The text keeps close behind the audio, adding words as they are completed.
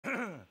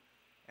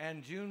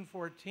And June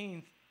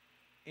 14th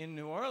in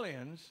New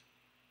Orleans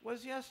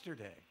was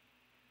yesterday.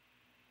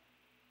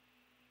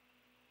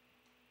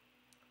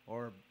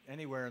 Or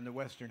anywhere in the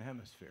Western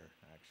Hemisphere,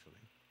 actually.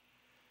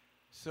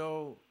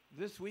 So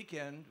this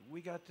weekend,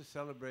 we got to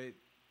celebrate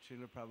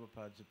Srila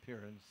Prabhupada's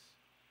appearance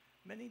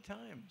many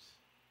times.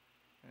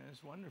 And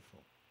it's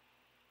wonderful.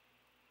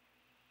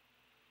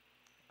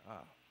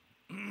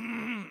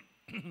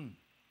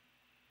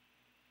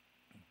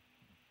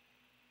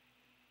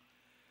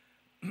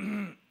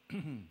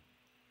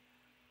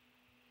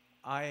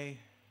 I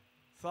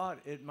thought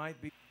it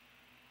might be,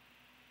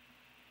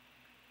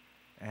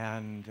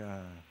 and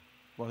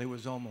well, he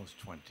was almost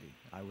 20.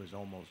 I was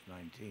almost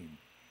 19.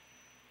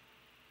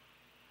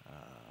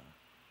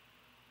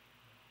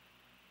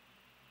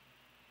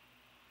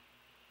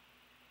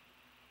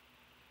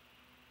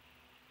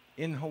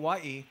 In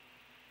Hawaii,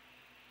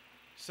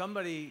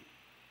 somebody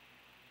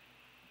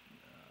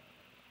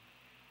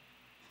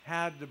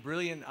had the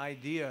brilliant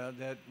idea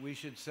that we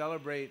should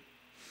celebrate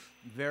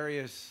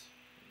various,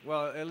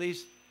 well, at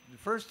least the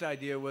first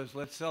idea was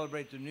let's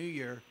celebrate the New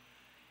Year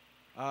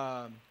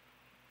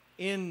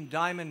in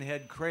Diamond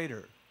Head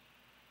Crater.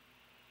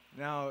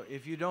 Now,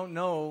 if you don't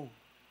know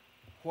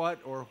what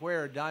or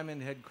where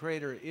Diamond Head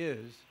Crater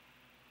is,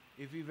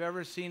 if you've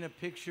ever seen a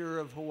picture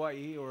of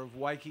Hawaii or of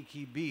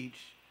Waikiki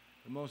Beach,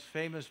 the most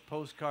famous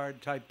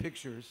postcard type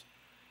pictures,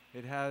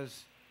 it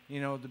has,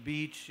 you know, the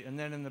beach, and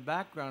then in the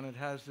background it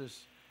has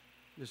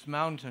this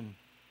mountain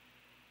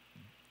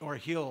or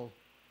hill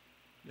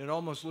that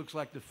almost looks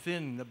like the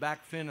fin, the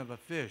back fin of a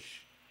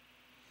fish.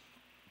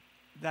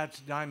 That's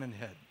Diamond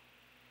Head.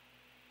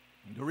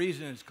 The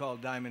reason it's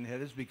called Diamond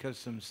Head is because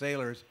some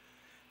sailors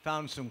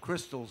found some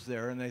crystals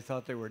there and they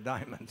thought they were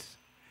diamonds.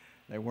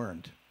 They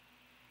weren't.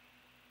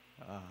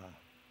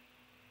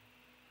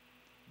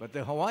 But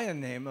the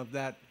Hawaiian name of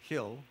that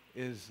hill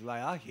is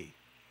Laiahi,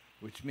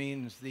 which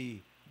means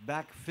the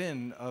back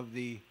fin of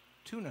the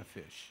tuna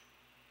fish,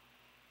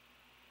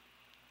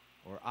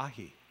 or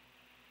ahi.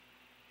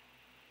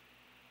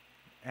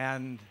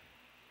 And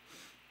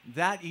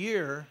that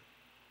year,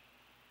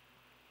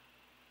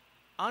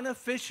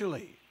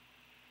 unofficially,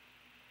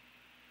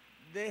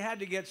 they had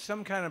to get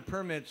some kind of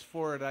permits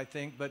for it, I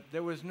think, but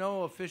there was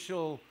no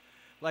official,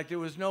 like there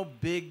was no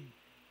big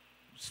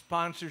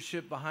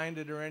sponsorship behind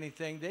it or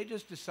anything. They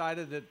just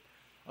decided that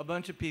a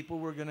bunch of people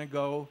were going to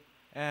go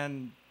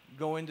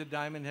into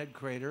Diamond Head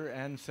Crater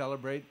and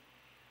celebrate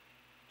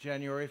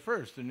January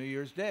 1st, the New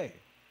Year's Day.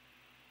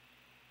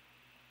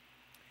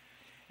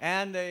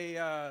 And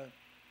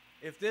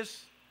if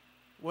this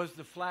was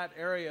the flat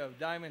area of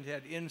Diamond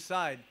Head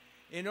inside,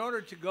 in order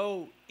to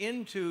go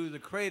into the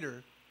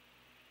crater,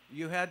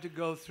 you had to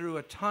go through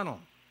a tunnel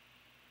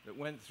that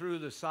went through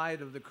the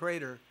side of the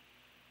crater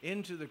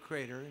into the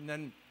crater, and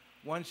then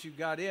once you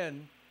got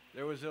in,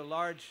 there was a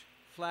large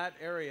flat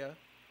area.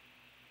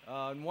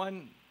 On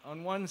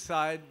one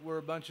side were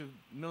a bunch of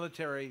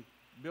military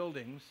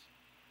buildings,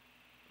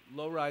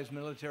 low-rise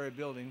military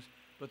buildings,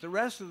 but the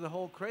rest of the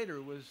whole crater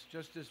was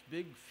just this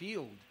big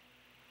field.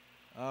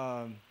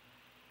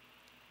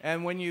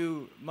 And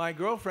when my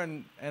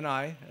girlfriend and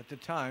I, at the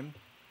time,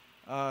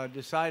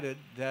 decided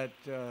that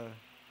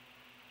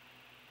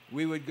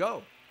we would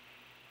go.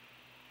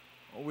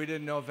 We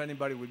didn't know if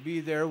anybody would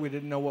be there. We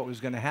didn't know what was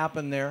going to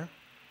happen there.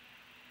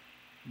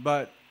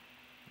 But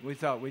we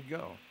thought we'd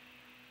go.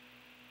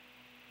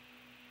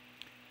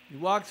 You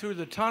walk through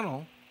the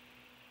tunnel.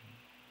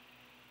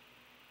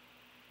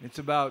 It's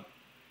about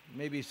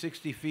maybe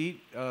 60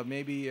 feet,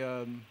 maybe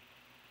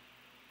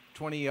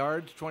 20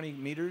 yards, 20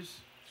 meters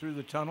through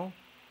the tunnel.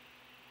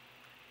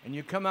 And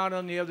you come out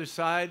on the other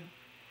side,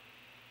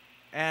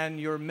 and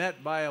you're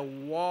met by a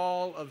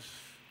wall of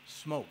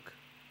smoke.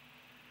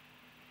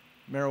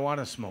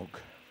 Marijuana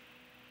smoke.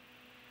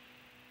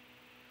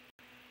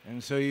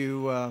 And so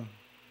you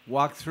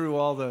walk through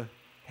all the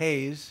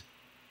haze,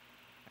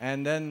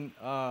 and then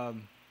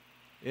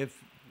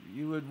if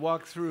you would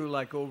walk through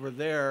like over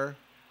there,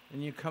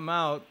 and you come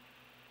out,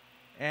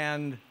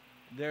 and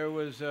there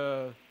was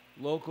a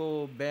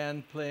local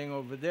band playing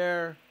over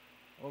there.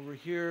 Over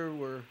here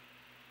were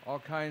all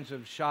kinds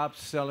of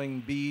shops selling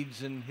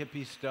beads and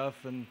hippie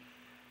stuff and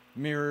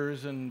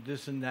mirrors and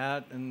this and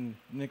that and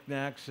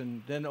knickknacks.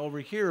 And then over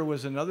here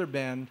was another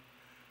band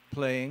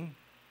playing.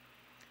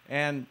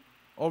 And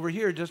over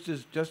here, just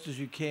as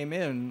you came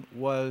in,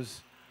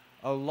 was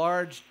a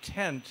large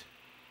tent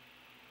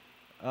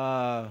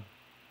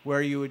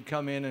where you would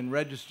come in and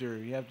register.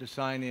 You have to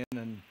sign in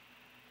and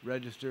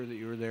register that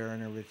you were there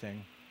and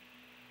everything.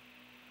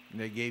 And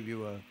they gave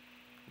you a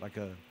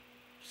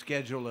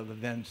schedule of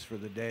events for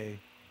the day.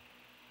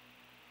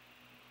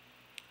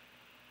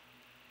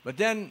 But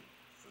then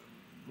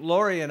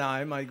Lori and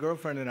I, my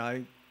girlfriend and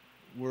I,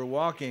 were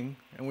walking,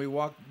 and we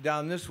walked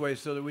down this way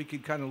so that we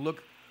could kind of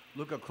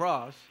look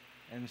across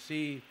and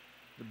see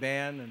the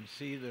band and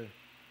see the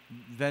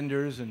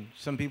vendors, and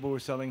some people were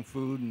selling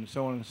food and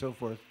so on and so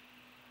forth.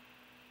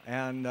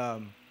 And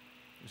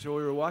so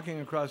we were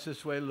walking across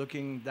this way,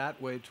 looking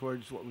that way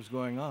towards what was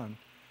going on.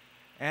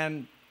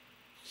 And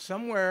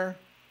somewhere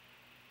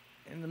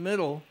in the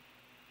middle,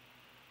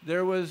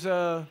 there was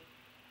a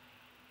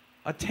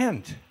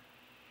tent.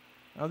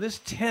 Now this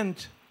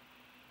tent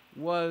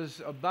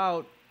was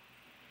about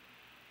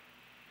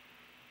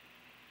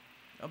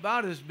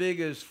as big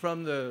as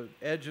from the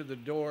edge of the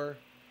door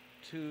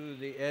to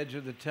the edge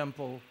of the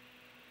temple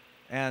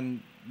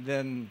and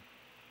then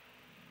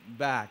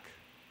back.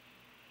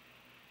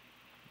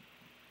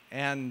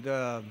 And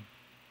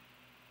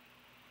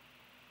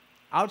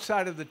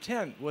outside of the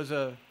tent was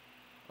a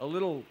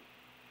little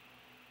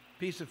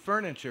piece of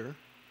furniture,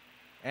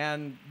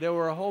 and there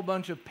were a whole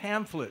bunch of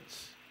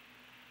pamphlets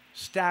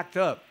stacked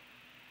up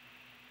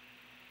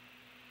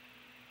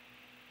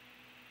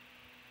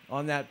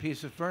on that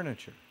piece of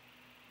furniture.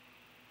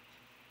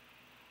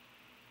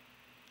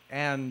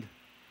 And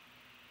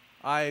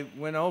I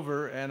went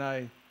over and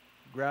I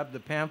grabbed the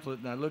pamphlet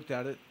and I looked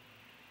at it.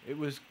 It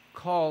was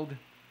called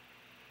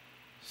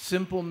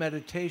Simple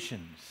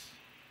Meditations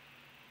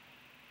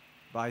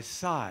by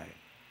Sai,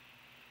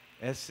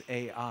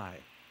 S-A-I.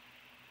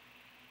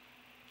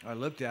 I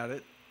looked at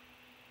it.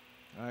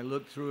 I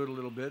looked through it a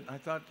little bit. I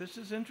thought, this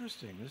is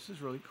interesting. This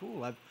is really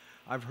cool.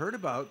 I've heard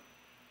about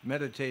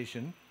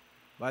meditation.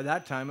 By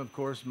that time, of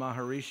course,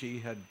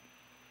 Maharishi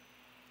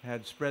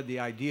had spread the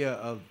idea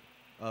of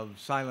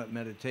silent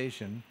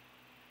meditation,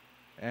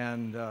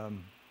 and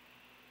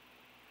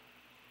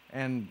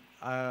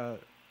I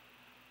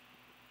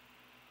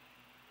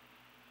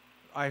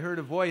heard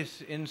a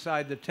voice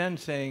inside the tent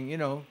saying, you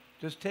know,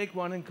 just take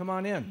one and come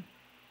on in.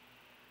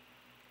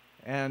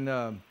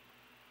 And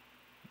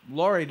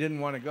Lori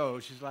didn't want to go.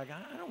 She's like,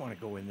 I don't want to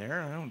go in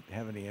there. I don't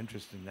have any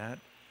interest in that.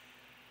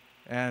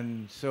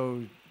 And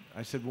so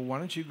I said, well, why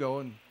don't you go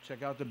and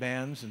check out the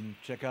bands and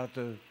check out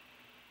the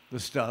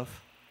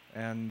stuff,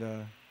 and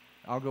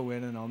I'll go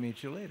in and I'll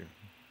meet you later.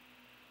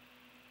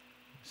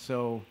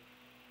 So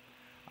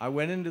I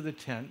went into the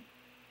tent.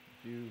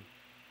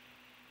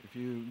 If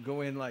you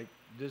go in like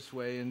this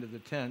way into the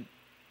tent,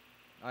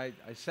 I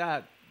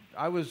sat.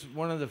 I was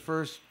one of the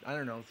first, I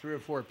don't know, 3 or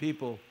 4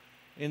 people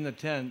in the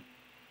tent,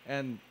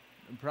 and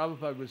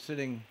Prabhupada was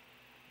sitting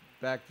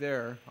back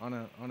there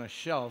on a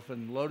shelf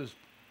in lotus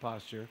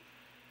posture,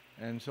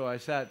 and so I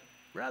sat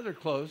rather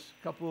close,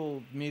 a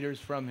couple meters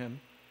from him.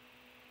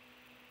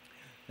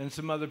 And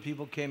some other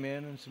people came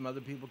in, and some other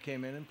people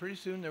came in, and pretty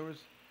soon there was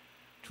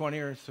 20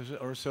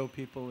 or so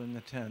people in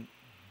the tent.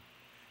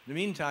 In the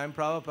meantime,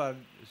 Prabhupada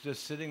is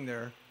just sitting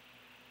there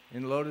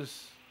in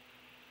lotus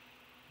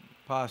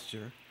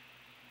posture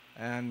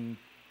and,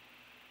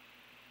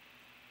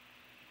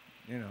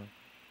 you know,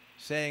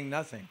 saying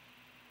nothing.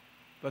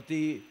 But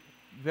the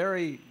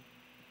very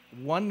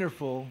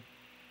wonderful,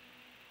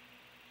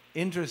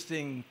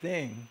 interesting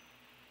thing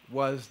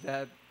was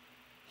that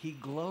he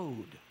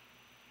glowed.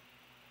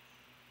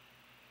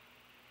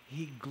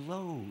 He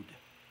glowed.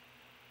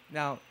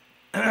 Now,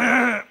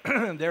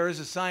 there is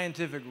a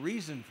scientific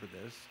reason for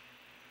this,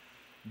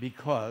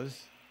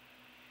 because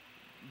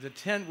the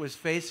tent was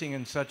facing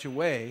in such a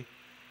way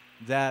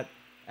that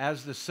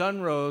as the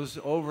sun rose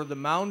over the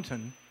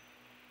mountain,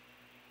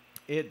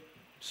 it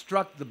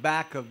struck the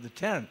back of the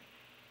tent.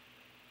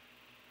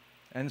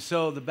 And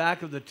so the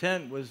back of the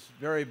tent was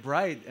very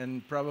bright,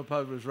 and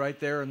Prabhupada was right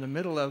there in the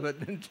middle of it,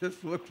 and it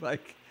just looked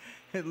like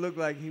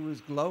he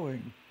was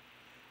glowing.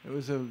 It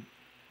was a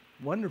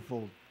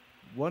wonderful,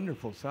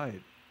 wonderful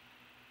sight.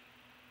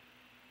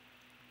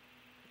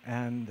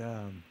 And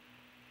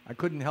I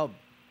couldn't help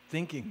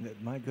thinking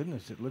that, my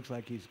goodness, it looks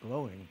like he's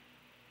glowing.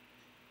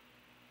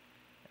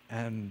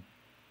 And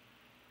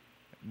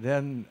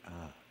then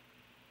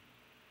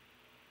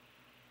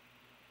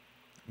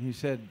he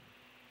said,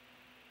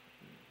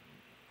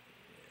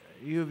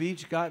 you've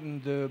each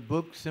gotten the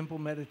book Simple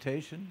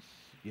Meditations?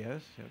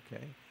 Yes,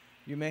 okay.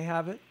 You may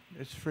have it.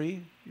 It's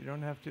free. You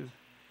don't have to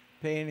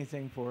pay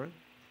anything for it.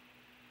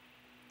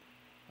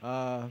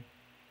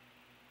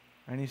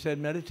 And he said,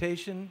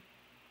 meditation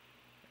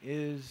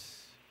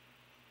is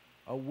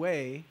a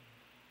way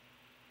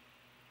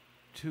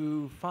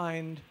to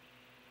find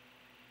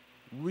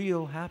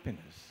real happiness.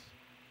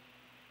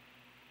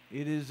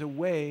 It is a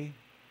way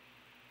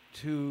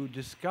to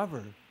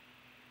discover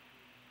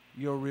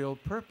your real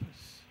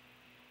purpose.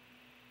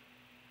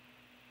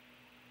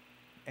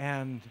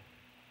 And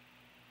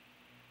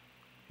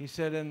he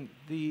said, and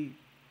the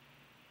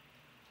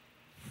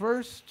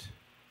first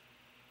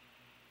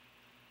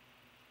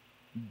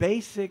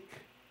basic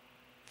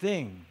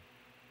thing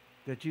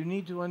that you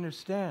need to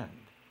understand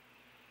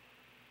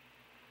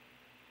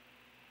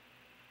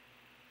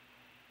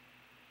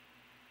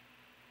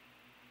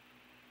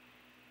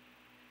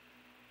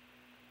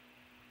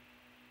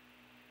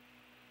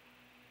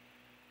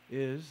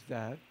is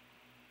that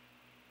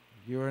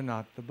you are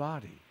not the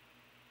body.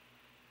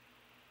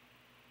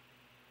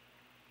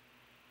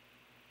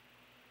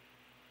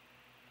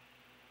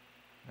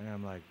 And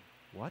I'm like,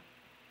 what?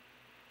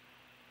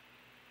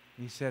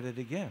 He said it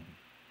again.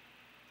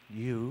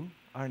 You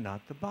are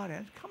not the body. I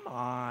said, come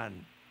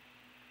on.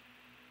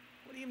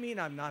 What do you mean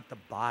I'm not the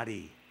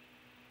body?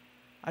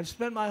 I've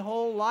spent my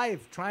whole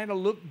life trying to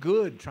look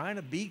good, trying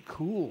to be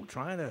cool,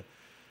 trying to,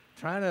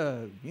 trying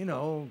to,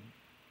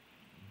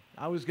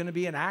 I was going to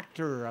be an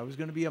actor. I was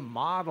going to be a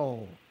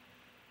model.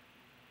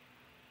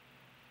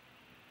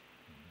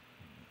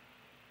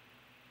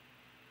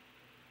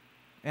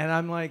 And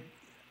I'm like,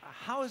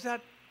 how is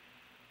that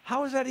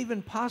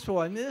even possible?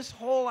 I mean, this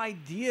whole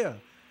idea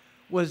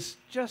was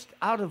just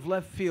out of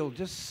left field,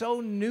 just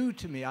so new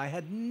to me. I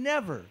had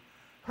never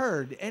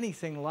heard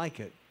anything like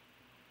it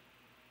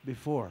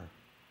before.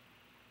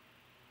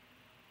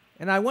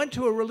 And I went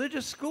to a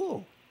religious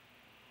school.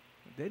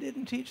 They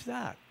didn't teach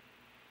that.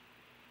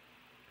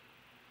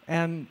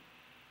 And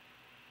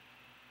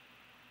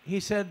he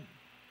said,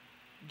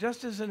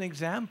 just as an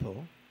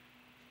example,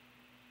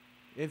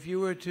 if you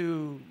were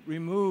to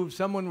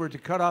someone were to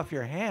cut off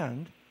your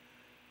hand,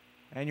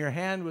 and your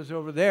hand was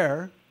over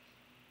there,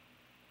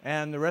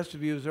 and the rest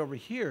of you is over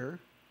here,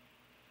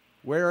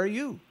 where are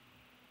you?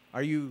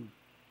 Are you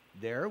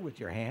there with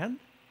your hand?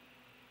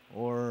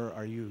 Or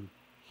are you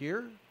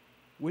here?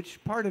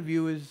 Which part of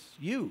you is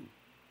you?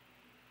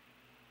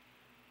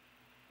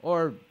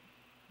 Or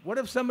what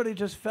if somebody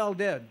just fell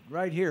dead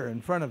right here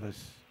in front of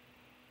us,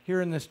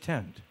 here in this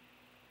tent?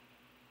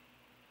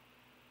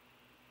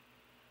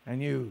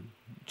 And you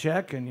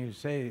check and you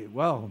say,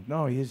 well,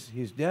 no, he's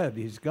dead,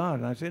 he's gone.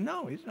 And I say,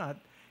 no, he's not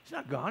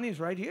gone, he's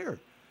right here.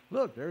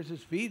 Look, there's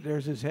his feet,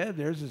 there's his head,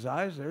 there's his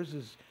eyes, there's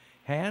his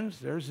hands,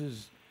 there's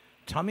his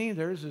tummy,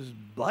 there's his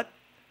butt.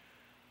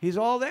 He's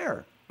all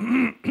there.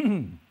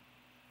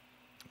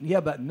 Yeah,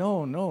 but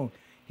no,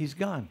 he's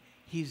gone.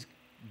 He's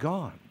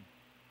gone.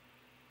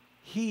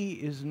 He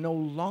is no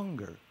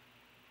longer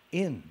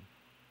in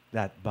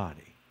that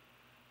body.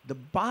 The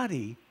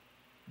body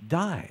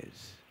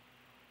dies,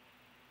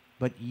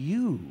 but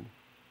you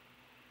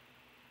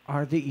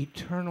are the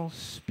eternal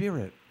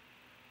spirit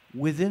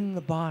within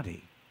the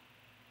body.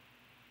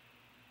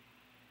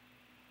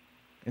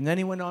 And then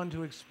he went on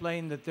to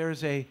explain that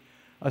there's a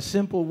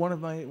simple one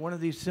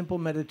of these simple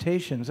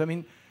meditations. I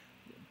mean,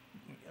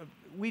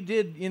 we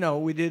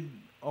did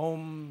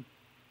Om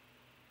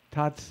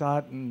Tat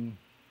Sat and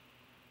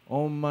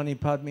Om Mani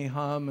Padme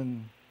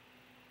Hum,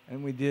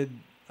 and we did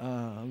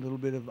a little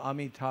bit of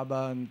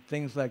Amitabha and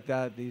things like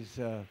that, these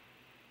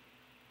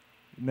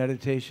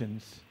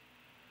meditations.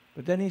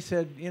 But then he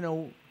said,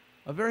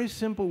 a very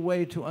simple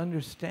way to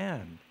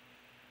understand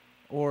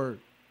or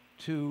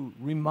to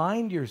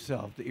remind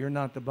yourself that you're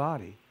not the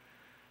body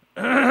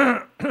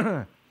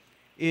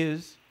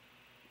is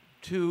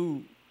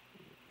to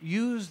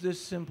use this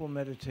simple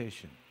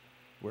meditation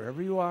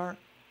wherever you are,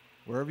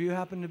 wherever you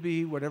happen to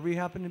be, whatever you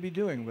happen to be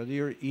doing, whether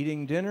you're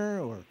eating dinner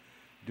or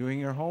doing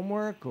your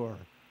homework or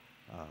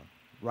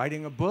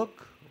writing a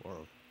book or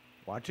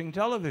watching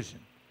television.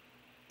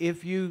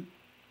 If you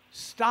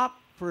stop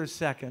for a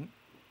second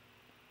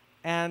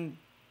and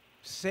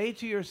say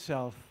to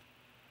yourself,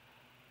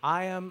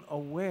 I am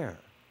aware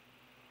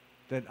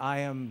that I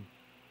am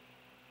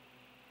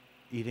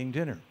eating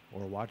dinner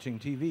or watching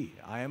TV.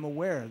 I am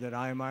aware that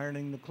I am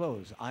ironing the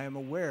clothes. I am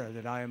aware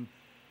that I am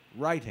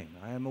writing.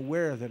 I am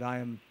aware that I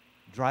am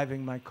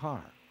driving my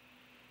car.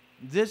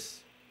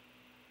 This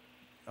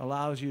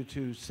allows you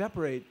to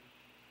separate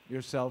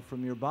yourself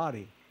from your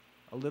body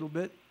a little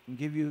bit and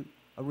give you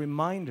a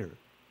reminder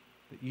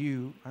that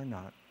you are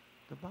not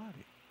the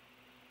body.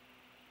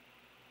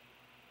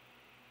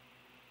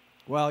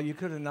 Well, you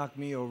could have knocked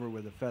me over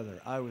with a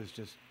feather. I was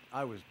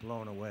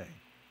blown away.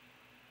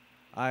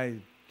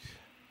 I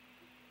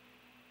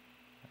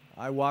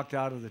walked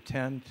out of the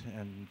tent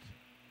and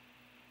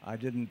I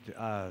didn't,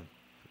 I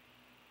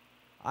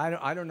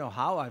don't know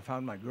how I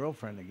found my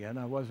girlfriend again.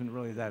 I wasn't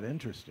really that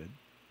interested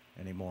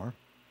anymore.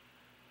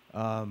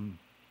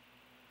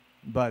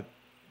 But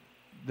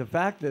the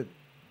fact that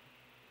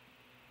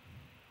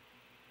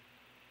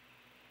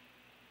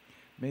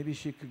maybe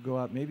she could go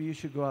out, maybe you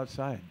should go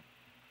outside.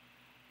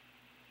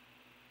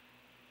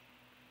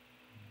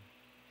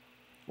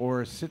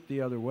 Or sit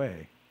the other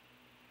way.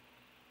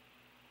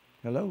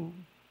 Hello?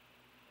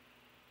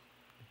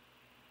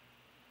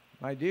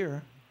 My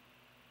dear.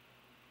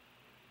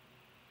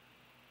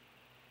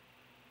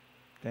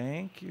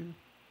 Thank you.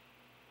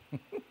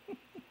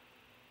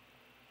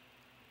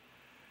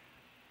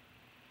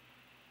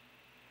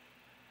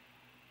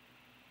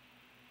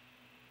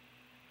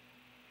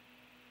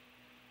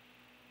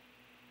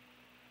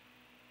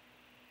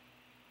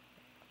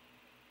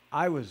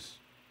 I was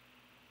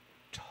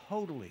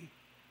totally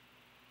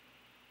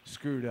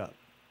screwed up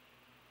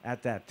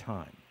at that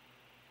time.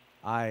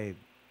 I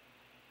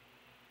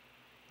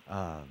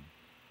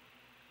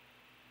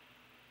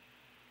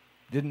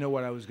didn't know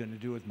what I was going to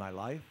do with my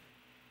life.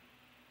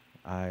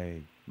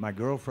 My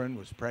girlfriend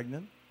was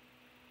pregnant.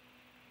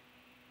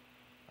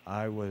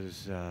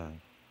 Her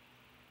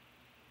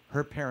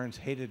parents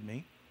hated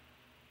me.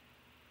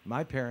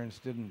 My parents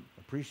didn't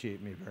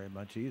appreciate me very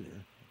much either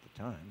at the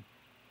time.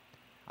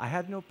 I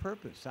had no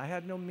purpose. I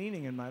had no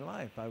meaning in my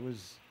life. I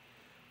was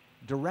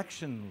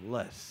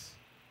directionless.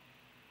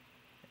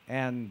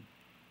 And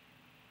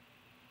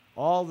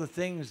all the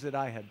things that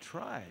I had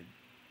tried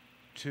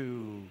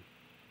to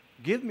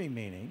give me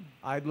meaning,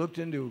 I looked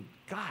into,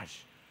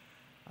 gosh,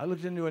 I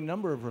looked into a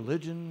number of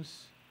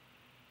religions,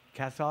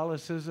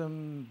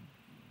 Catholicism,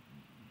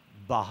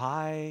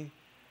 Baha'i,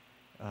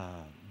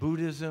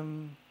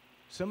 Buddhism,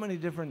 so many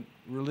different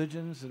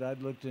religions that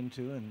I'd looked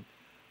into, and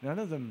none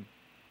of them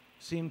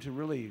seemed to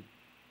really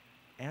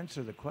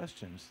answer the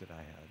questions that I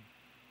had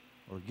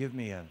or give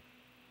me a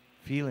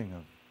feeling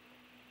of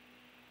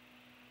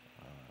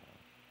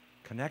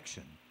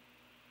connection.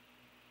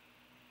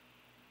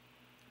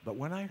 But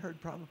when I heard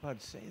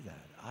Prabhupada say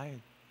that,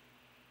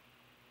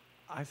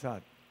 I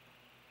thought,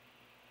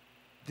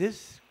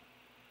 this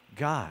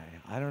guy,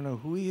 I don't know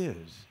who he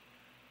is,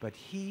 but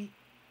he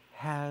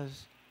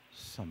has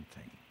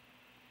something.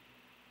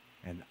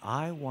 And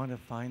I want to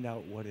find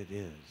out what it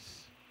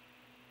is.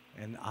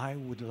 And I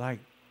would like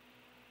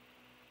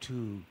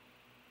to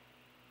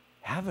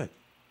have it.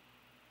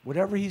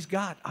 Whatever he's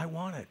got, I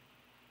want it.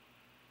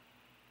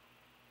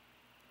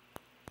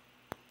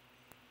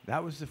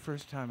 That was the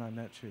first time I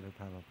met Srila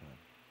Prabhupada.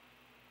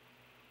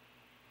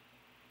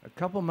 A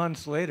couple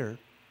months later,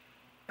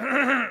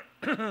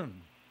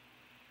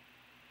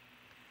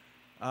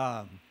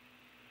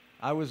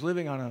 I was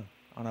living on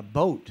a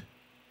boat,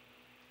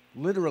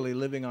 literally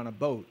living on a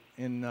boat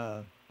in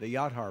the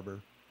yacht harbor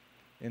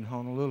in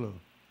Honolulu.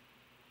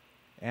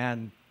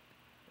 And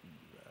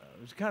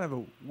it was kind of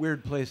a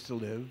weird place to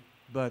live,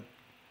 but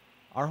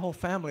our whole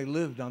family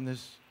lived on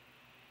this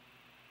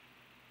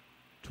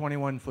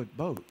 21-foot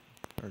boat,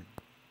 or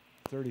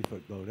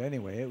 30-foot boat.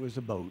 Anyway, it was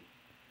a boat.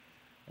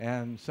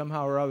 And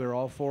somehow or other,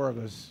 all four of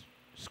us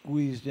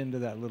squeezed into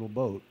that little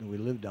boat that we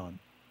lived on.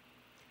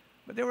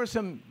 But there were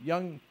some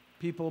young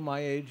people my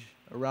age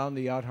around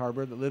the yacht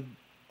harbor that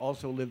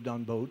also lived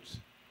on boats.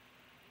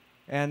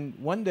 And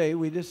one day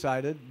we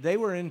decided, they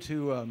were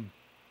into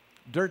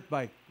dirt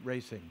bike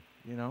racing,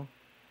 you know,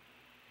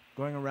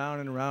 going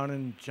around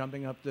and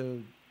jumping up the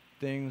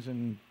things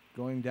and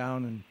going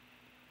down, and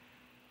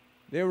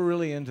they were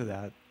really into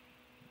that.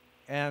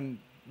 And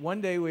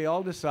one day we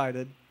all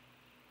decided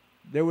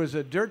there was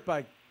a dirt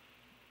bike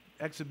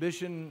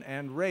exhibition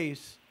and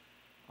race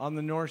on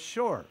the North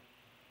Shore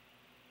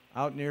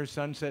out near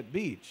Sunset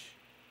Beach.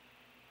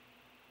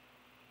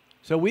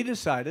 So we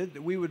decided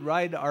that we would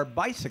ride our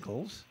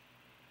bicycles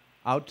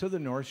out to the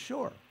North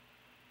Shore.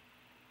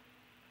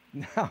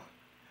 Now,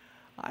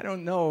 I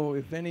don't know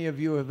if any of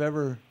you have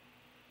ever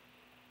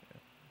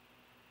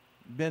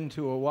been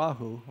to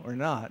Oahu or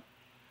not,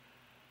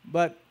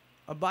 but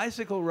a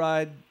bicycle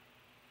ride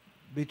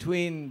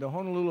between the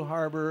Honolulu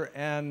Harbor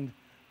and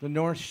the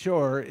North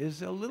Shore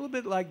is a little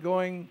bit like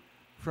going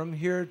from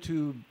here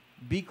to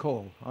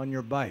Bicol on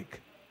your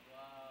bike.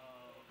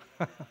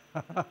 Wow.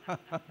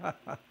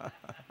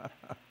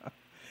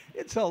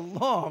 It's a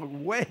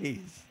long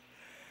ways.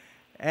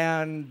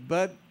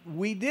 But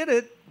we did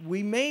it.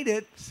 We made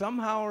it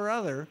somehow or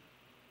other.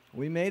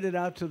 We made it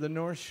out to the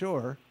North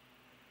Shore.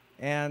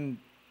 And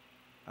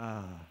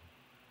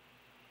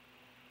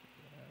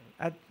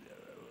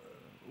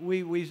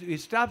we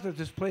stopped at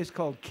this place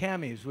called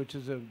Cammy's, which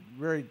is a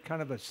very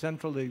kind of a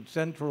central,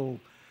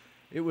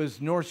 it was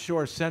North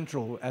Shore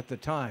Central at the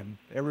time.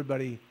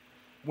 Everybody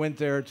went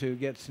there to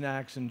get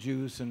snacks and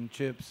juice and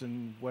chips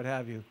and what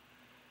have you.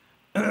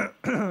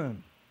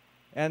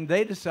 And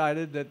they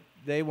decided that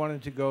they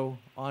wanted to go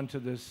onto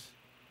this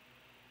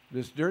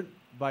dirt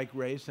bike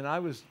race, and I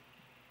was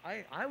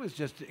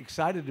just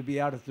excited to be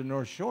out at the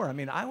North Shore. I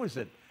mean, I was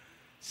at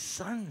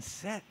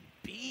Sunset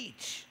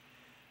Beach.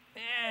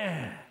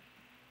 Man,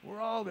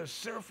 where all the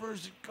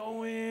surfers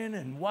go in,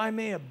 and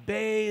Waimea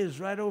Bay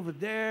is right over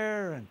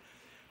there, and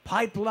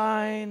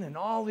Pipeline, and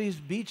all these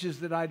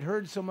beaches that I'd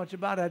heard so much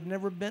about. I'd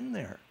never been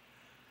there.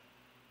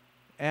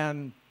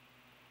 And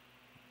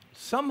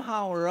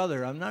somehow or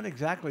other, I'm not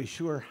exactly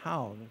sure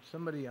how,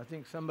 I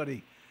think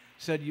somebody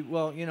said,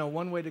 well, you know,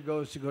 one way to go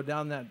is to go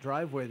down that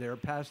driveway there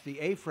past the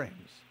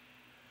A-frames.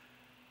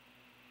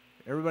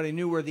 Everybody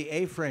knew where the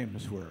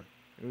A-frames were.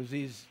 It was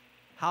these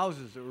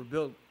houses that were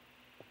built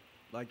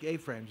like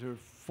A-frames. There were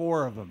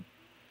 4 of them.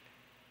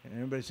 And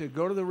everybody said,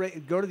 go to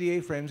the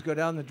A-frames, go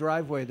down the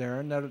driveway there,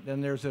 and then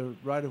there's a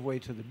right-of-way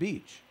to the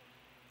beach.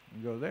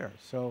 And go there.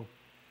 So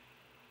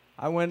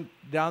I went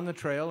down the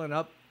trail and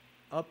up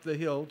the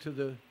hill to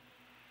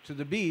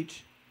the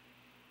beach,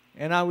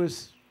 and I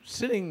was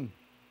sitting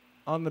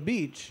on the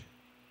beach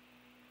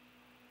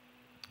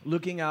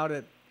looking out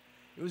at,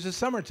 it was the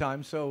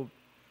summertime, so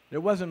there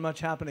wasn't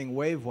much happening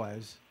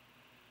wave-wise.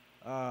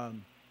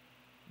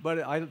 But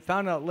I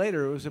found out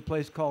later it was a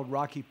place called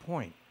Rocky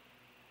Point.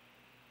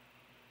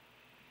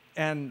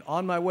 And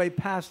on my way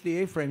past the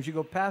A-frames, you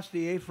go past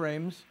the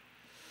A-frames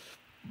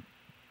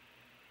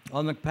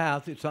on the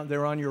path,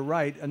 they're on your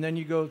right, and then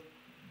you go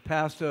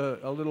past a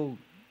little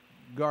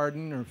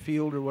garden or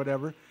field or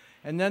whatever,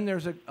 and then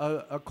there's a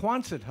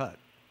Quonset hut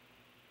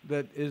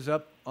that is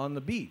up on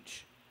the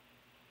beach.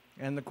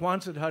 And the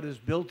Quonset hut is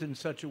built in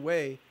such a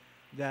way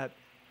that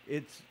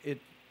it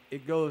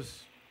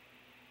goes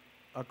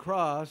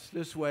across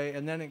this way,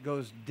 and then it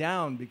goes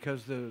down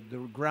because the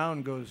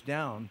ground goes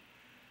down.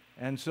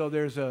 And so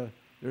there's a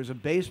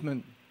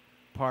basement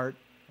part,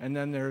 and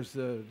then there's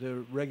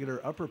the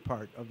regular upper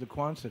part of the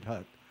Quonset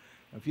hut.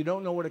 If you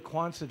don't know what a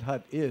Quonset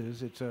hut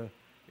is, it's a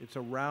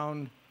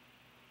round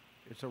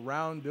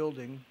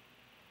building,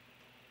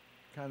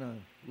 kind of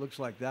looks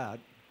like that.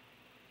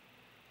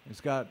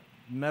 It's got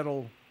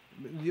metal.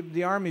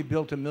 The Army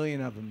built 1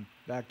 million of them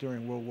back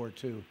during World War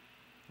II.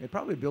 They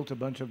probably built a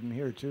bunch of them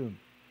here too.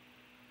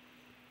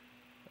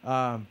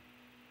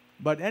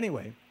 But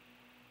anyway,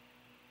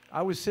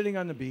 I was sitting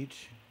on the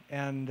beach,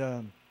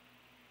 and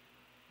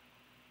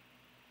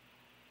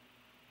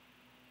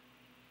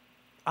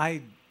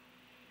I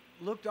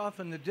looked off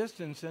in the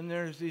distance, and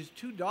there's these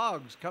 2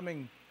 dogs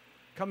coming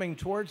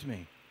towards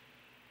me.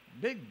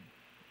 Big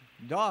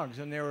dogs,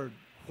 and they were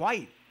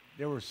white.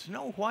 They were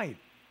snow white,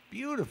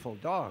 beautiful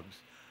dogs.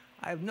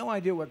 I have no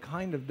idea what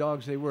kind of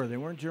dogs they were. They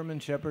weren't German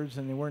Shepherds,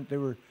 and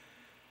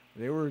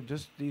they were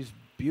just these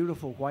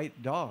beautiful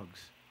white dogs.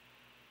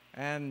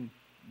 And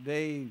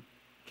they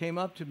came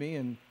up to me,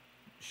 and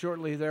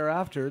shortly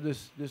thereafter,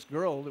 this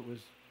girl that was,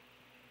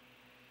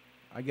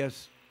 I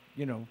guess,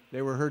 you know,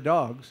 they were her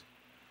dogs,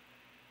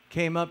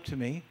 came up to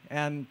me,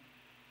 and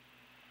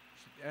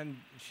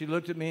she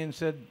looked at me and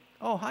said,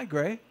 "Oh, hi,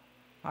 Gray.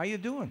 How you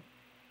doing?"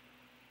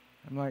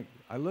 I'm like,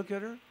 I look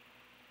at her,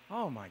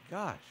 oh my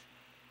gosh,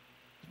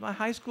 it's my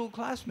high school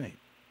classmate,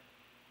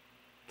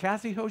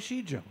 Kathy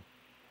Hoshijo.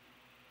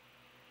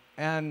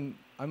 And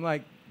I'm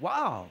like,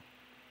 wow,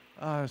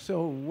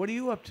 so what are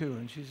you up to?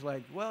 And she's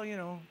like, well, you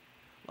know,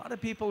 a lot of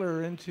people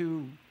are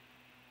into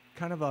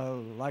kind of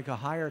like a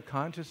higher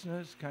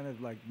consciousness, kind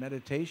of like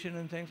meditation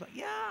and things. Like,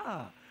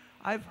 yeah,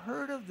 I've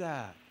heard of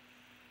that.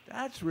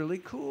 That's really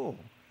cool.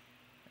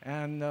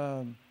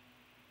 And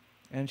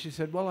she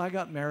said, well, I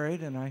got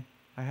married and I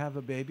have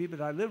a baby,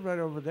 but I live right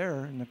over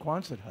there in the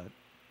Quonset hut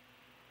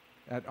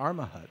at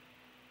Arma Hut.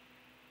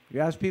 You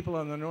ask people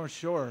on the North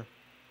Shore,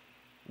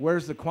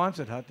 where's the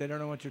Quonset hut? They don't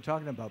know what you're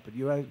talking about. But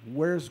you ask,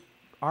 where's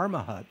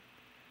Arma Hut?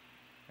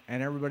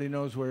 And everybody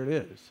knows where it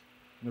is.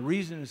 And the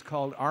reason it's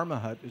called Arma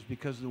Hut is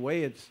because the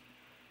way it's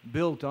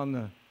built on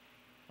the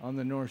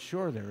North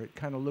Shore there, it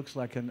kind of looks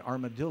like an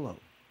armadillo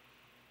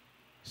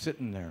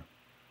sitting there.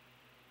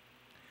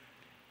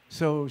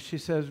 So she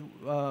says,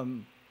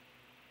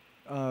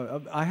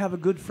 I have a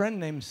good friend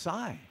named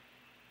Sai.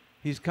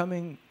 He's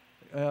coming,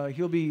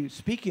 he'll be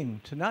speaking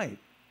tonight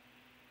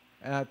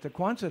at the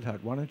Quonset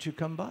hut. Why don't you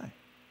come by?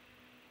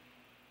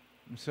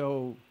 And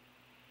so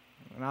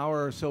an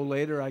hour or so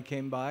later, I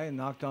came by and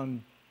knocked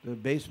on the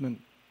basement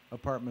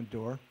apartment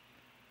door,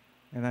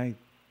 and I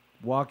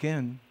walk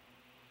in.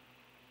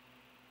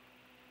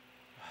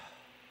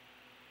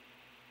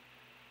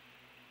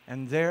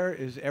 And there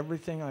is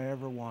everything I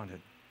ever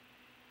wanted.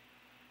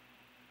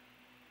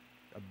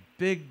 A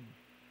big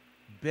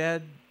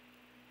bed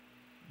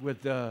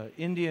with the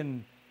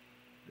Indian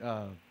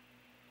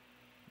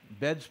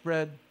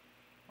bedspread.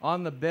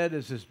 On the bed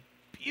is this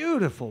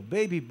beautiful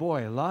baby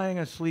boy lying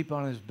asleep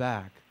on his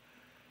back.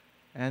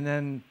 And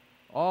then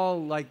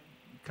all like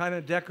kind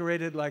of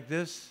decorated like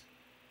this,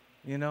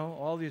 you know,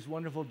 all these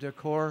wonderful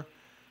decor.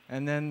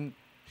 And then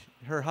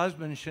her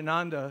husband,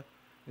 Shananda,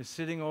 is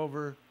sitting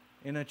over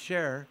in a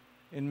chair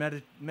in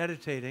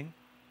meditating.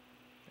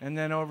 And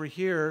then over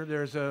here,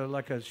 there's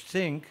like a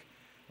sink,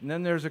 and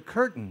then there's a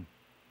curtain,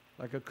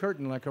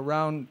 like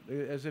around,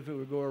 as if it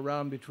would go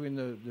around between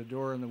the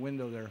door and the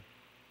window there,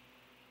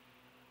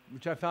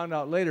 which I found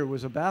out later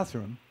was a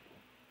bathroom.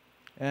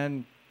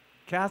 And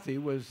Kathy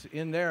was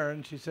in there,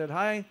 and she said,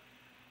 "Hi,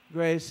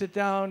 Grace, sit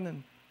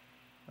down,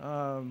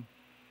 and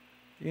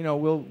you know,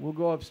 we'll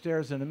go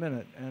upstairs in a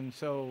minute." And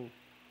so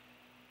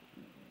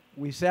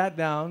we sat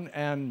down,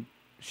 and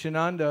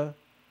Shananda,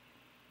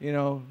 you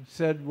know,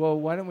 said, well,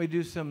 why don't we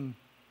do some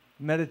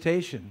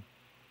meditation?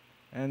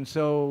 And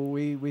so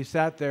we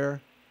sat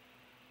there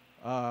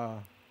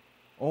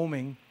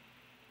oming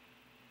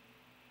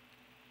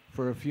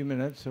for a few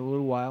minutes, a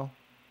little while.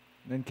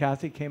 And then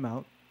Kathy came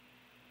out,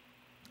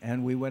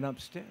 and we went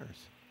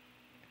upstairs.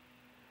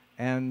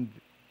 And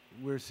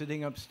we're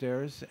sitting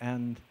upstairs,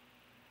 and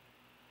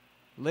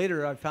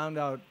later I found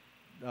out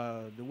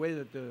the way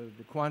that the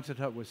Quonset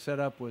hut was set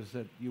up was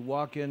that you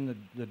walk in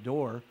the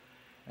door,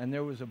 and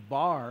there was a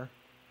bar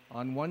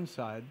on one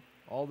side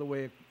all the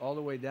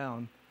way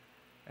down,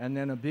 and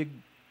then a big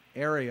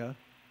area,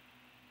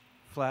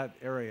 flat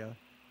area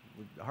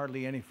with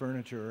hardly any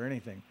furniture or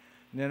anything.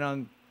 And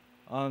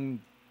then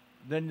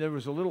then there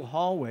was a little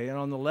hallway, and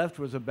on the left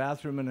was a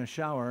bathroom and a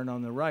shower, and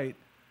on the right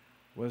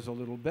was a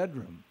little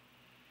bedroom.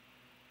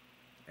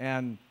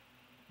 And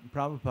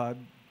Prabhupada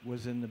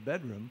was in the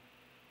bedroom.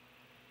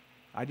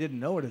 I didn't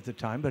know it at the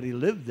time, but he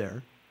lived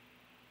there.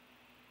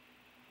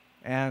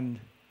 And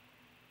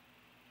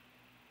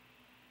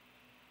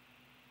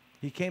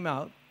he came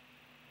out,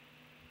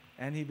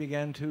 and he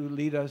began to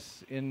lead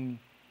us in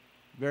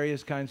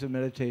various kinds of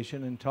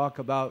meditation and talk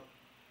about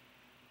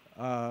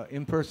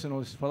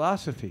impersonalist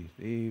philosophy,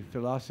 the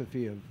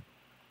philosophy of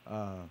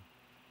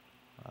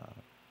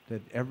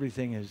that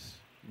everything is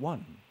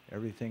one,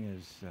 everything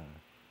is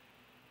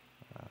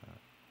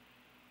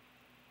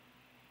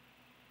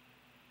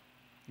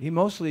he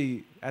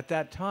mostly, at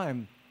that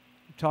time,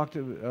 talked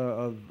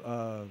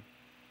of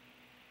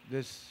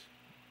this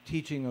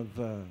teaching of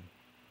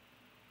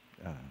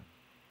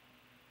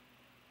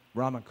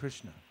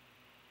Ramakrishna,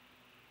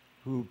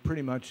 who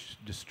pretty much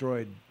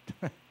destroyed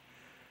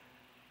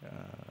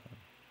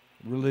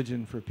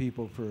religion for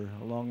people for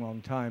a long,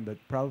 long time. But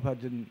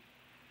Prabhupada didn't.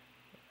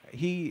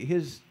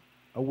 His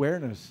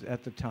awareness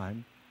at the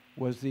time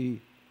was the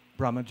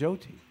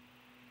Brahmajyoti,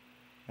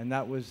 and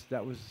that was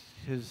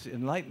his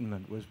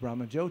enlightenment, was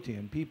Brahmajyoti.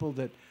 And people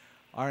that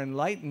are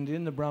enlightened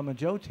in the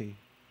Brahmajyoti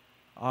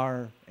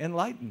are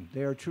enlightened.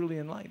 They are truly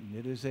enlightened.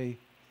 It is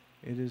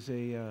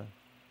a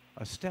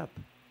step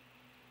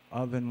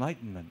of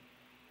enlightenment.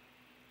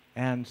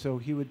 And so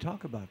he would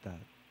talk about that.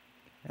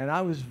 And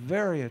I was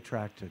very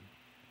attracted.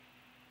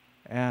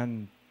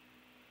 And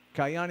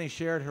Kalyani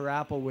shared her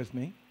apple with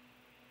me,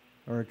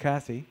 or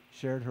Kathy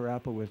shared her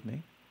apple with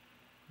me.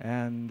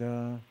 And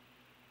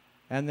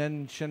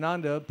then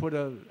Shananda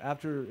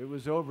after it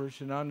was over,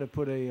 Shananda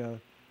put a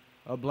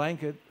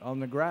blanket on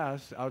the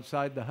grass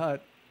outside the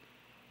hut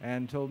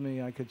and told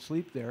me I could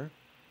sleep there.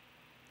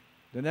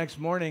 The next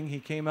morning he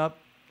came up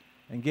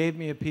and gave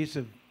me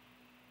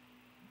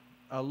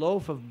a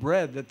loaf of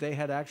bread that they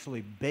had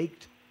actually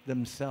baked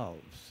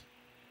themselves.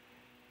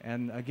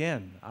 And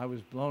again, I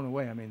was blown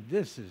away. I mean,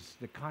 this is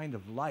the kind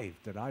of life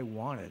that I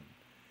wanted,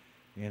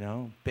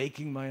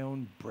 baking my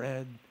own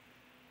bread,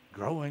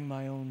 growing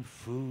my own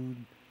food.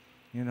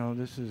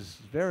 This is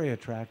very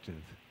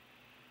attractive.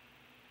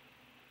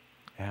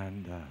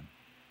 And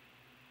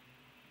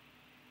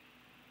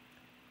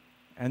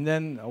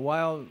then a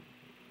while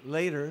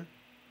later,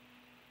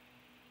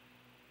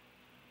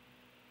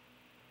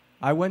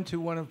 I went to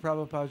one of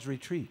Prabhupada's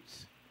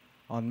retreats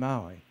on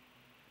Maui.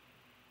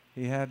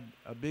 He had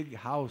a big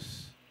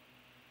house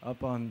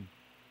up in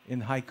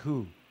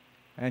Haiku,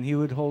 and he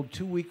would hold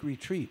 2-week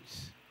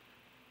retreats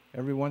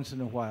every once in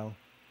a while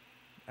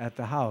at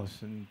the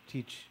house and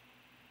teach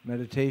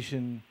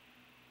meditation,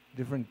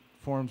 different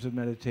forms of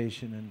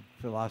meditation and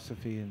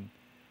philosophy.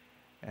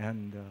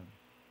 And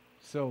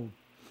so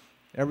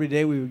every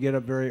day we would get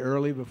up very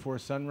early before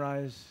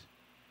sunrise,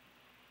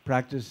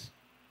 practice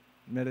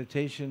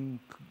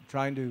meditation,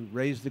 trying to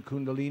raise the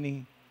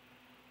Kundalini.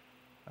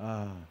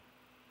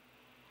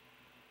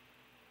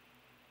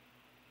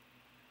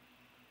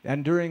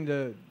 And during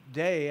the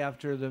day,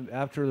 after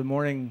the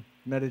morning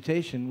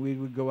meditation, we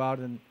would go out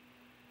and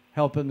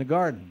help in the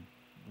garden,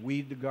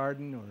 weed the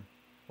garden,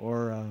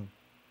 or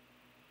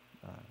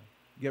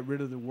get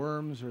rid of the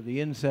worms or the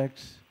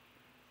insects.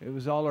 It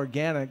was all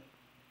organic.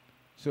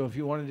 So if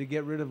you wanted to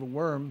get rid of a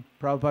worm,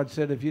 Prabhupada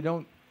said,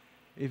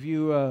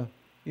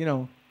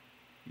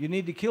 you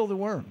need to kill the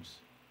worms.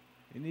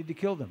 You need to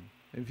kill them.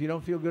 If you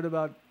don't feel good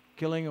about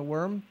killing a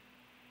worm,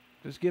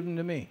 just give them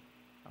to me.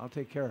 I'll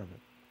take care of it.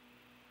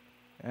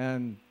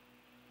 And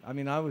I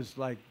mean, I was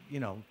like,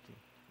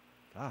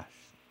 gosh,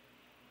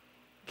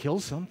 kill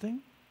something?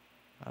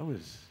 Of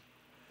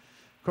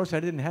course, I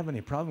didn't have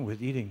any problem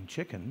with eating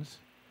chickens,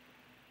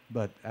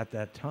 but at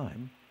that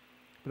time.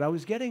 But I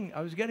was getting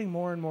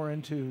more and more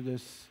into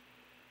this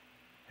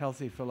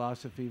healthy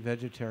philosophy,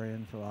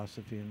 vegetarian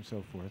philosophy, and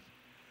so forth.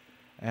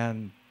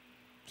 And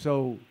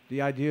so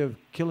the idea of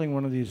killing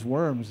one of these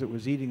worms that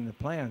was eating the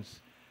plants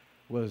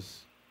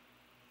was,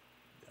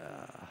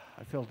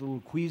 I felt a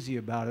little queasy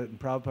about it. And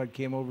Prabhupada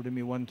came over to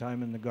me one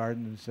time in the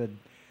garden and said,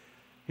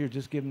 "Here,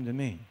 just give them to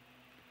me."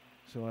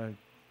 So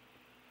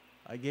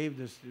I gave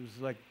this, it was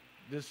like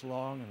this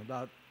long and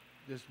about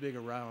this big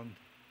around.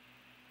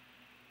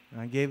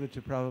 And I gave it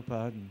to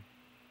Prabhupada, and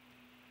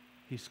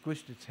he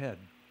squished its head,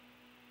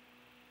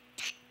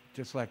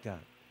 just like that.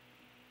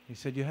 He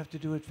said, "You have to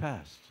do it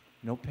fast.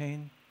 No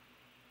pain,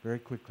 very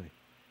quickly."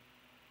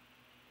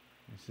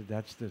 I said,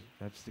 that's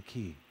the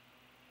key.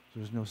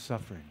 There's no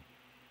suffering.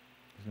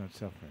 There's no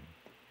suffering.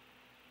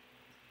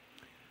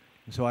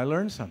 And so I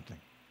learned something.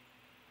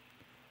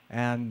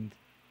 And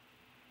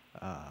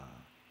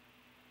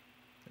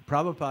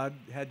Prabhupada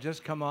had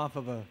just come off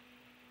of a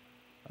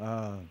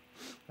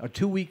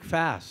 2-week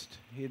fast.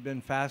 He had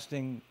been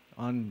fasting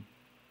on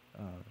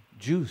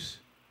juice,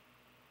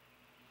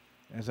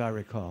 as I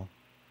recall.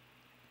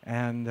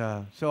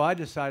 And so I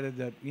decided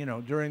that,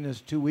 during this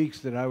 2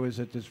 weeks that I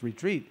was at this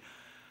retreat,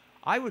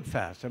 I would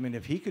fast. I mean,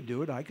 if he could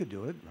do it, I could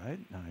do it, right?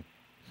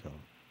 So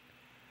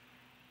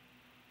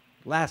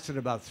lasted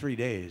about 3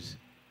 days.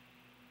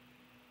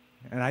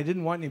 And I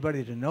didn't want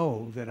anybody to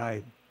know that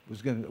I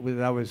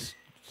was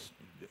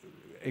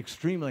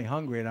extremely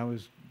hungry, and I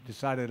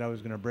decided I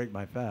was going to break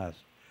my fast.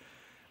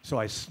 So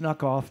I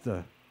snuck off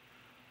the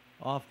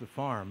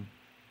farm,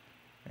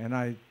 and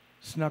I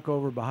snuck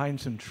over behind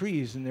some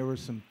trees, and there were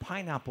some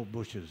pineapple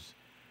bushes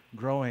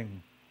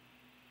growing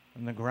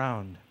on the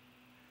ground.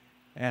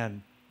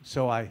 And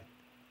so I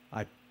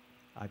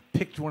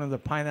picked one of the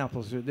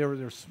pineapples.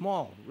 They're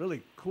small,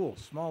 really cool,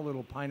 small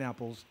little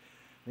pineapples.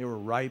 They were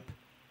ripe,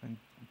 and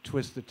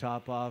twist the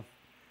top off,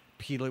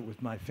 peel it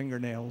with my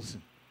fingernails,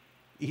 and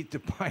eat the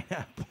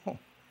pineapple.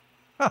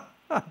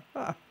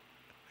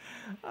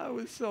 I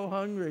was so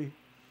hungry.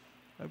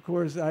 of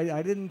course,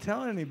 I didn't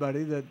tell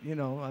anybody that, you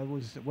know, I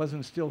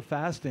wasn't still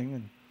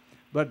fasting,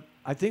 but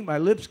I think my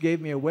lips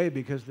gave me away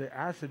because the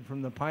acid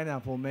from the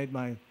pineapple made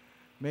my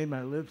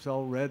lips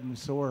all red and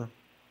sore.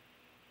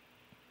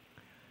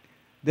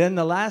 Then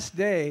the last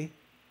day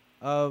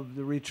of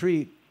the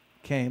retreat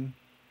came,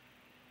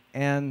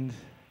 and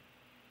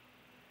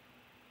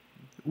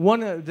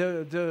one of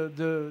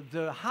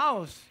the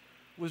house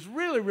was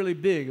really, really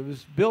big. It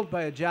was built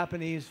by a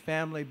Japanese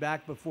family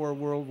back before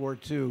World War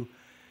II.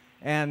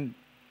 And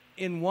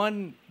in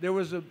one, there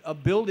was a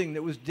building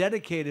that was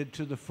dedicated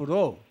to the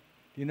furo.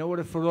 Do you know what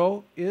a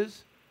furo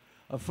is?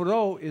 A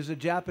furo is a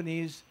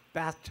Japanese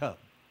bathtub.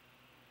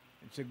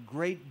 It's a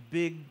great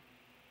big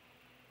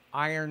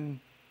iron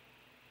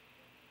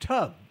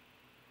tub.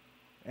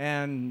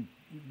 And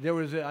there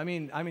was, I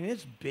mean,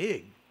 it's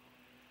big.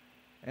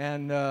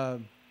 And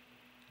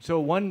so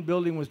one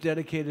building was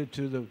dedicated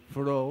to the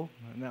furo,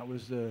 and that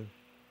was the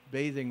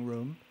bathing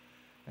room.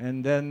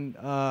 And then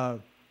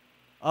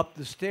up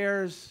the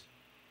stairs,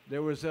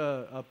 there was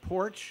a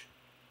porch.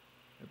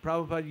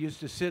 Prabhupada used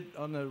to sit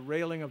on the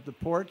railing of the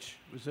porch.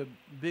 It was a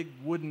big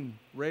wooden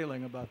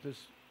railing about this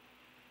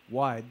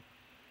wide.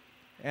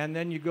 And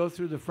then you go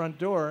through the front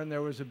door, and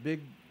there was a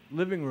big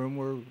living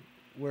room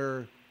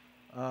where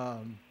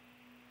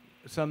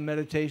some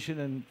meditation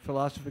and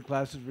philosophy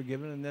classes were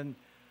given. And then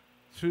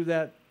through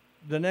the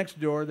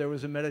next door, there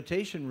was a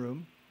meditation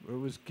room where it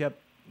was kept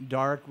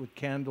dark with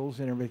candles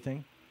and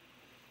everything.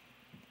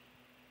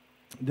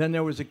 Then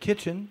there was a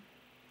kitchen.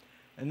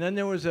 And then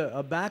there was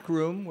a back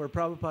room where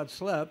Prabhupada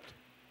slept.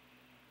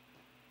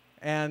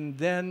 And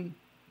then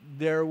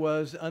there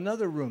was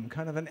another room,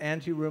 kind of an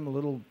ante-room, a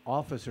little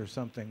office or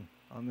something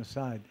on the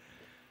side.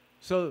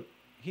 So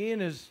he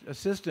and his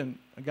assistant,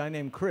 a guy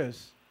named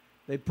Chris,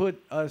 they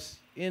put us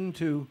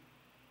into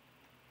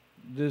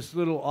this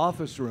little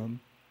office room.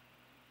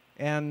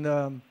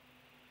 And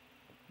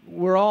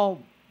we're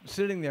all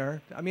sitting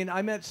there. I mean,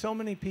 I met so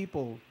many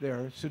people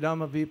there.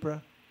 Sudama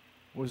Vipra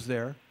was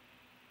there.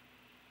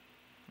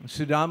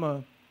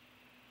 Sudama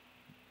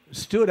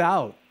stood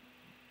out,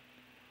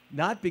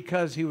 not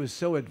because he was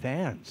so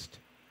advanced,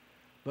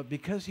 but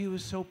because he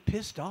was so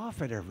pissed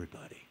off at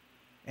everybody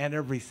and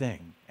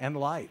everything and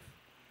life.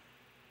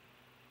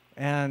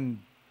 And,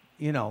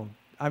 you know,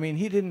 I mean,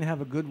 he didn't have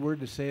a good word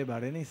to say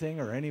about anything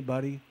or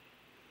anybody.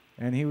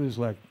 And he was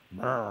like,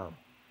 brr,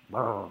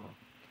 brr,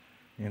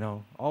 you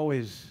know,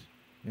 always,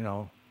 you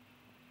know,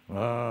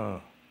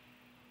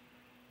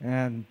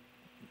 and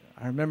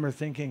I remember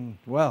thinking,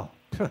 well,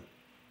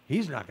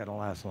 he's not going to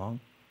last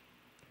long.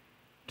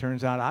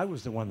 Turns out I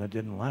was the one that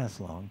didn't last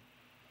long.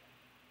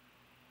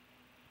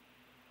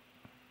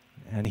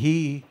 And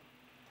he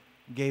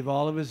gave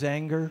all of his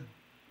anger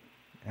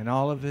and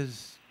all of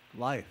his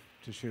life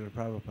to Srila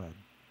Prabhupada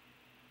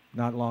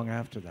not long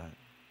after that.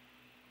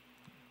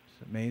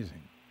 It's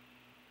amazing.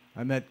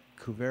 I met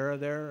Kuvera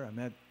there. I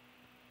met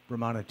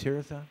Brahmana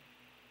Tirtha.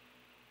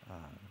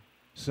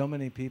 So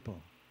many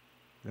people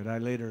that I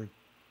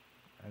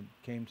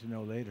came to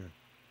know later.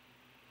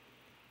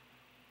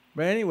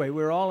 But anyway,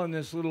 we were all in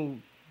this little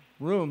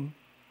room,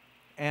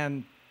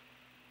 and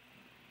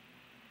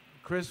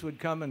Chris would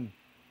come and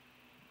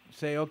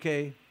say,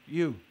 okay,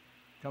 you,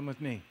 come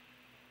with me.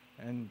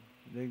 And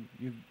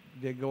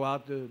they'd go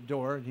out the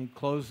door, and he'd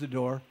close the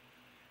door.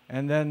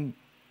 And then,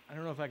 I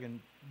don't know if I can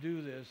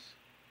do this.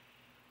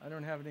 I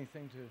don't have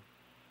anything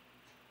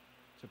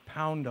to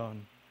pound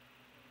on.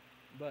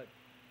 But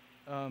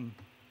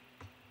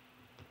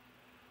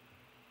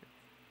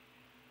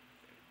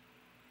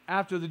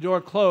after the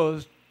door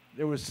closed,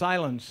 there was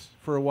silence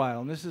for a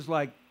while. And this is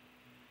like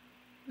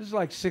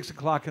 6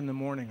 o'clock in the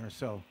morning or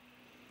so.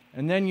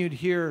 And then you'd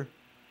hear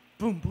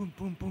boom, boom,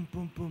 boom, boom,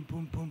 boom, boom,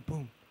 boom, boom,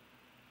 boom.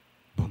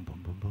 Boom,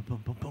 boom, boom, boom,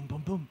 boom, boom, boom,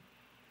 boom, boom.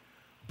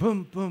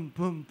 Boom, boom,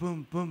 boom,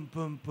 boom, boom,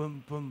 boom,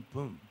 boom, boom,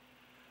 boom.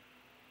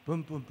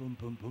 Boom, boom, boom,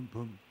 boom, boom,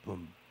 boom,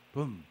 boom,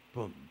 boom,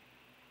 boom.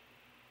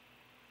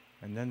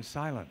 And then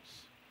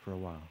silence for a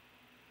while.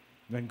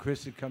 Then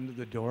Chris would come to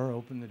the door,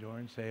 open the door,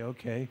 and say,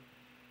 okay,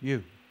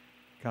 you,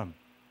 come.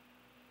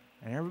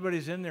 And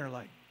everybody's in there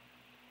like,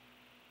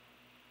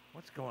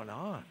 what's going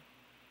on?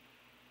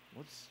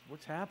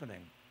 What's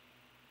happening?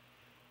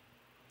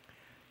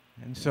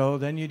 And so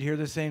then you'd hear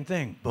the same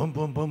thing. Boom,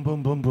 boom, boom,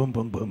 boom, boom, boom,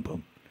 boom, boom,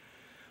 boom.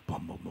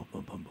 Boom, boom, boom,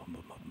 boom, boom, boom,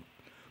 boom, boom.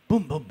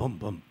 Boom, boom, boom,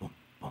 boom, boom.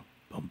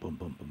 Boom, boom,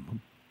 boom, boom,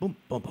 boom. Boom,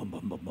 boom, boom,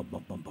 boom, boom, boom,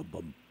 boom, boom, boom,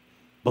 boom.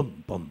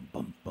 Boom, boom,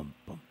 boom, boom,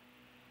 boom.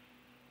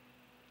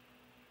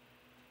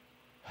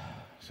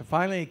 So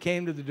finally he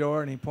came to the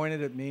door and he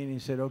pointed at me and he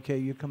said, okay,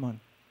 you come on.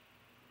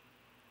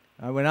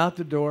 I went out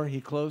the door, he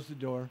closed the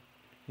door.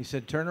 He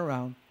said, turn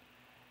around.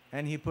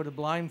 And he put a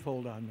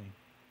blindfold on me.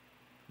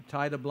 He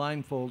tied a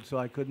blindfold so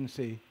I couldn't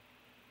see.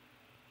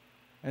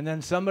 And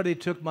then somebody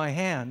took my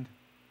hand,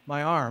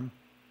 my arm,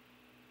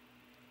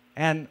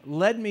 and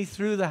led me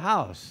through the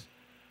house.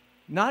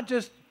 Not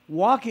just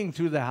walking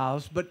through the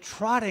house, but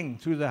trotting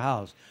through the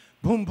house.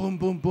 Boom, boom,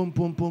 boom, boom,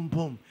 boom, boom,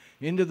 boom.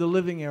 Into the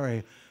living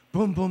area.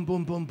 Boom, boom,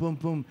 boom, boom, boom,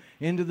 boom.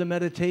 Into the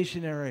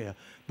meditation area.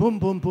 Boom,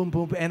 boom, boom,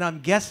 boom. And I'm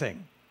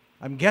guessing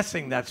I'm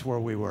guessing that's where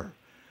we were.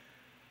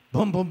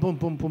 Boom, boom, boom,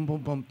 boom, boom,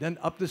 boom, boom. Then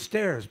up the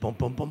stairs. Boom,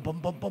 boom, boom,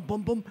 boom, boom, boom,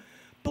 boom, boom.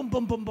 Boom,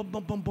 boom, boom, boom,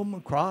 boom, boom, boom,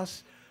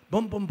 across.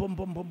 Boom, boom, boom,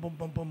 boom, boom, boom,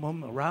 boom, boom,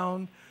 boom,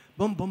 around.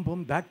 Boom, boom,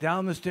 boom, back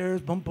down the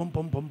stairs. Boom, boom,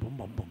 boom, boom, boom,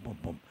 boom, boom, boom,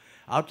 boom.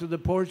 Out to the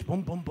porch.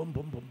 Boom, boom, boom,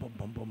 boom, boom, boom,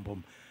 boom, boom,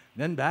 boom.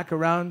 Then back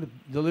around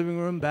the living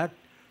room, back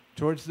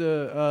towards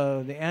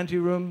the ante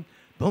room.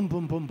 Boom,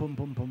 boom, boom, boom,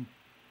 boom, boom.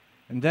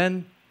 And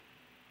then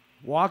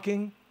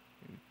walking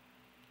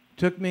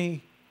took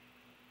me.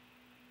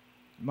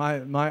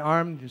 My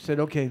arm said,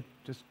 "Okay,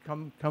 just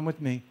come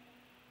with me."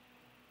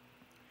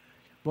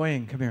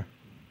 Boying, come here.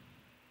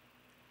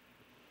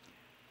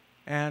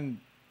 And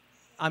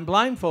I'm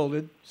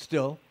blindfolded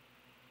still,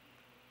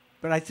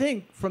 but I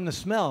think from the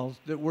smells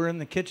that we're in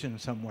the kitchen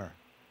somewhere.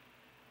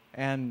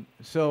 And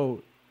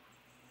so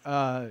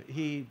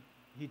he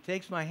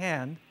takes my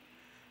hand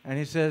and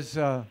he says,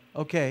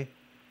 "Okay."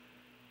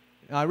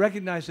 I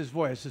recognize his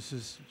voice. This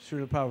is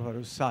Srila Prabhupada, it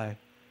was Sai.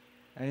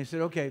 And he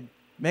said, "Okay,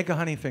 make a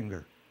honey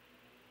finger."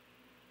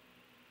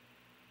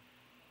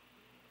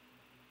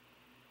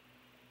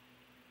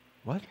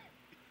 What?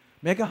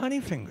 Make a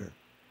honey finger.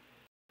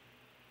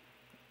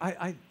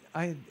 I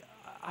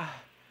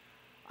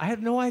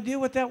had no idea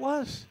what that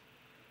was.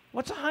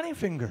 What's a honey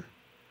finger?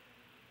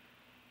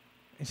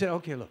 He said,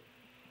 "Okay, look."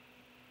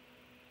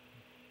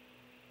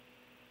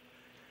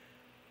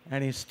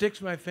 And he sticks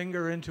my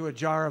finger into a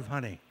jar of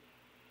honey.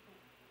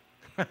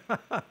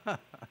 Then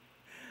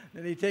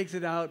he takes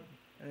it out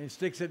and he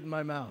sticks it in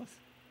my mouth.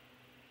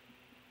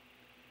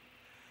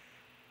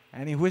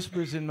 And he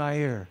whispers in my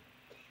ear.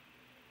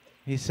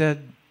 He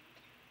said,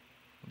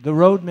 "The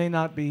road may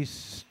not be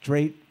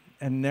straight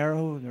and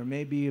narrow. There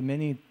may be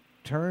many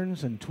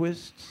turns and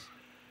twists,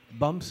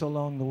 bumps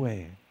along the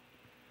way.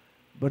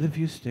 But if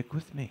you stick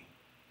with me,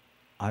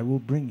 I will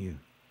bring you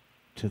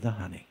to the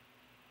honey."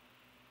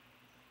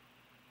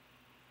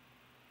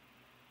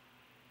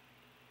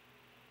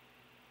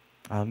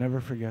 I'll never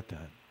forget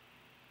that.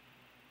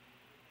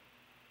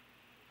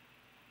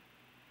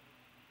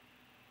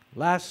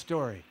 Last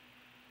story.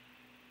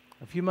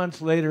 A few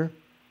months later,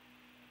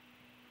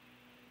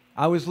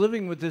 I was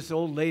living with this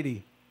old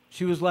lady.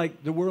 She was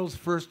like the world's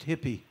first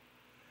hippie.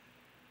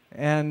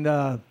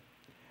 And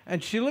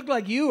she looked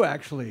like you,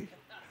 actually.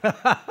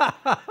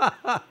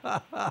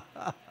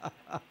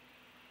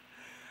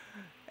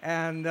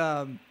 And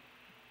I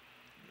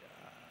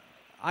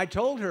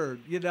told her,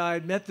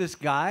 I'd met this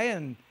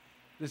guy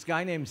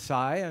named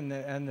Sai, and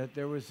that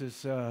there was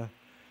this,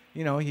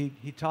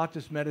 he taught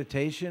this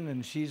meditation,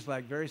 and she's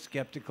like very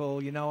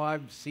skeptical.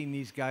 I've seen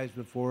these guys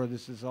before.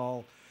 This is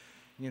all,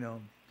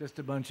 just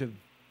a bunch of,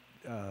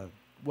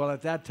 well,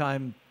 at that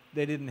time,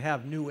 they didn't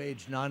have New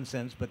Age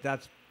nonsense, but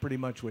that's pretty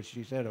much what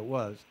she said it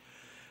was.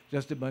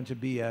 Just a bunch of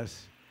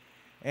BS.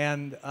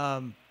 And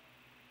I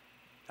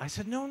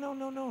said,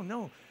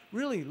 no.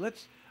 Really,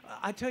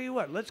 I tell you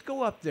what, let's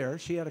go up there.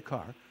 She had a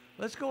car.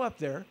 Let's go up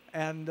there,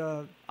 and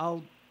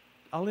I'll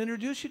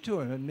introduce you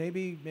to him, and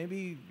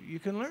maybe you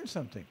can learn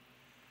something.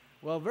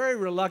 Well, very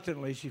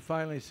reluctantly, she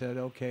finally said,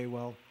 "Okay,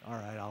 well, all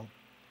right,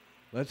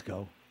 let's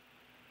go."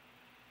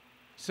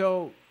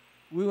 So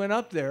we went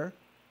up there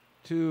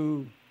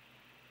to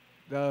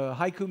the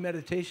Haiku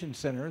Meditation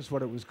Center, is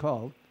what it was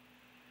called.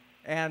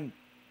 And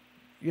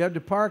you had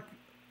to park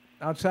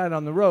outside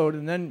on the road,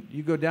 and then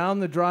you go down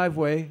the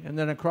driveway, and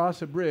then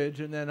across a bridge,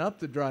 and then up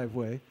the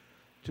driveway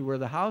to where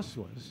the house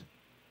was.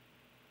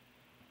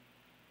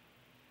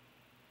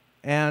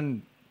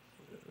 And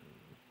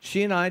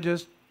she and I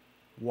just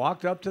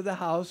walked up to the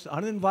house,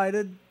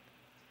 uninvited,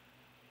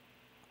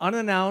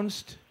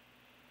 unannounced.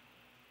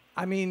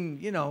 I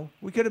mean,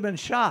 we could have been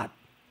shot.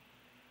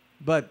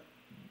 But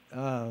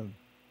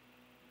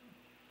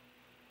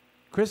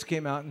Chris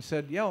came out and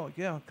said,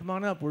 yeah, come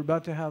on up. We're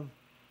about to have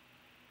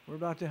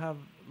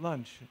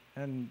lunch,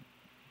 and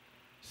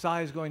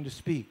Sai is going to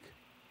speak.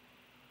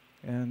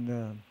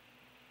 And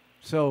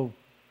so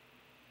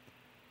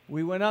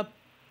we went up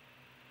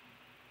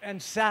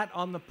and sat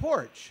on the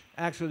porch.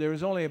 Actually, there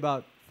was only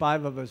about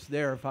 5 of us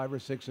there, 5 or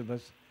 6 of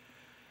us.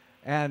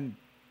 And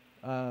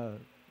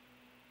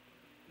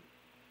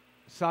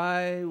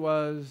Sai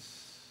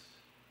was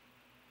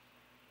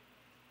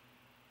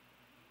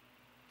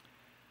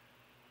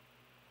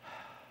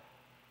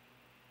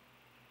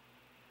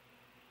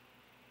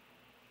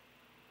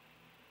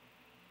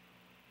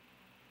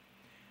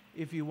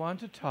if you want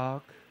to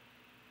talk,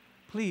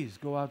 please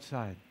go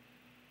outside.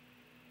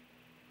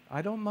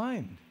 I don't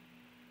mind.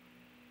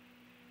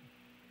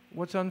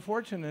 What's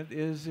unfortunate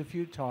is if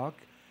you talk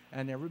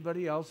and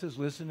everybody else is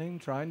listening,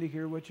 trying to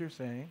hear what you're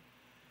saying,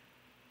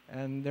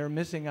 and they're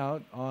missing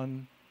out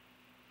on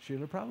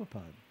Srila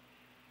Prabhupada.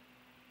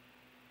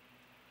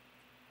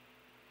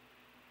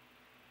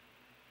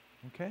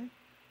 Okay?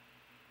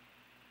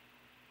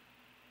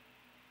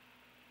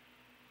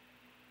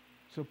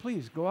 So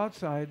please, go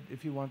outside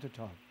if you want to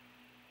talk.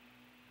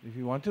 If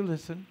you want to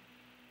listen,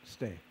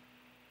 stay.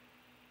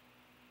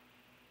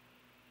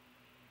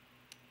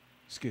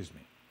 Excuse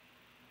me.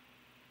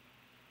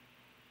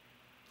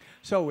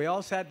 So we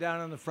all sat down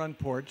on the front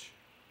porch.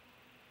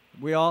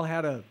 we all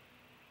had a,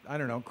 I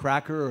don't know,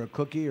 cracker or a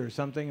cookie or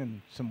something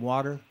and some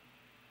water.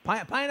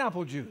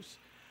 Pineapple juice.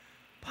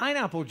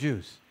 Pineapple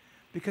juice.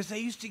 Because they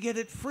used to get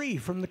it free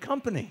from the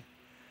company.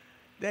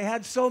 They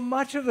had so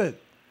much of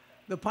it.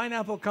 The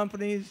pineapple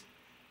companies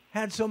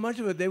had so much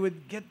of it. They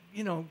would get,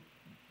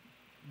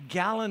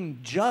 gallon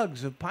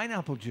jugs of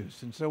pineapple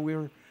juice. And so we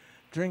were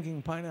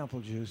drinking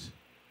pineapple juice.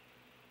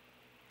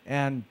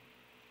 And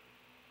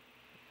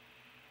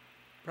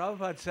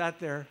Prabhupada sat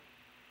there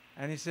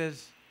and he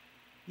says,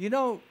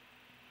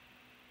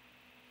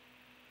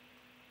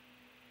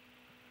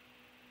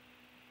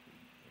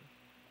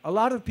 a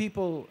lot of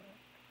people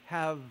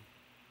have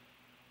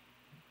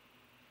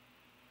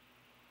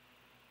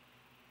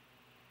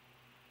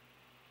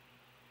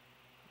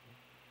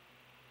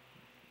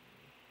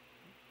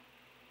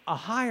a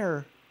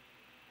higher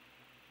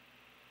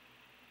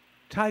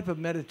type of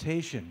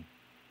meditation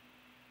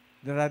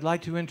that I'd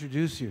like to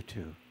introduce you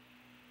to.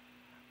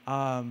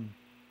 And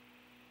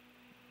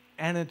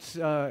this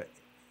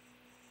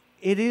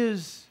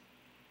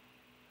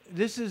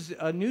is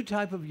a new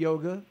type of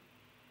yoga.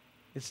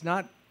 It's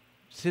not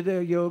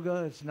Siddha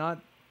yoga, it's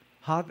not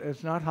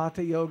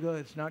Hatha yoga,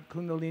 it's not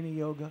Kundalini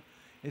yoga.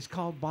 It's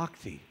called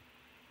Bhakti.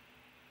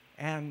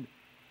 And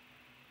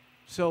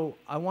so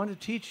I want to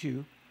teach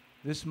you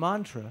this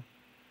mantra,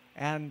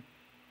 and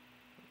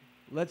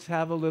let's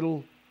have a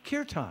little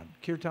kirtan.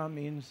 Kirtan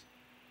means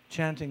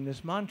chanting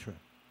this mantra.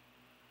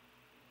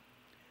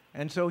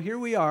 And so here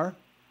we are.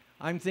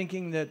 I'm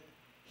thinking that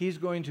he's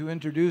going to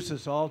introduce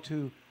us all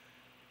to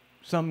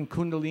some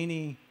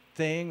Kundalini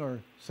thing or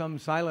some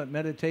silent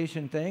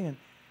meditation thing.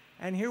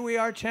 And here we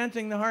are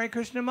chanting the Hare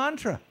Krishna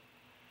mantra.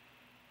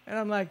 And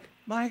I'm like,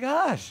 my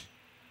gosh,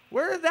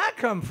 where did that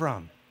come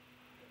from?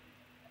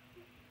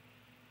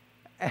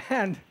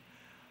 And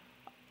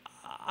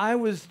I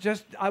was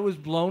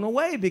blown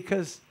away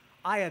because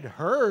I had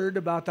heard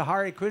about the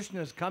Hare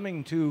Krishnas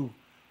coming to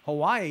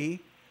Hawaii.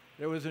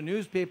 There was a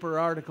newspaper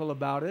article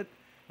about it,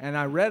 and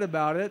I read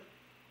about it,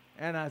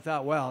 and I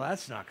thought, well,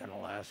 that's not going to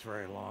last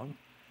very long.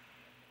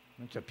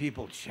 A bunch of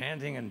people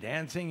chanting and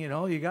dancing,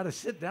 you got to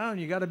sit down,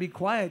 you got to be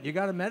quiet, you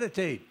got to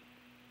meditate.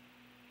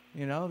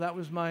 That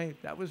was my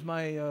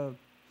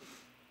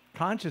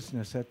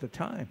consciousness at the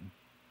time.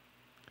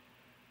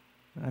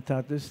 And I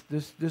thought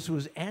this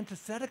was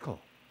antithetical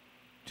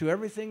to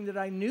everything that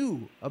I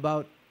knew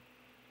about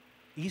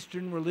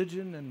Eastern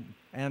religion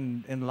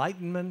and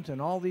enlightenment and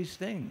all these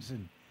things.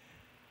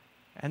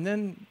 And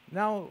then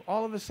now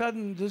all of a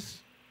sudden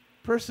this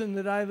person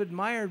that I've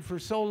admired for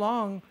so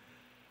long,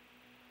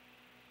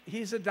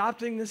 he's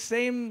adopting the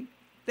same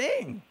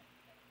thing.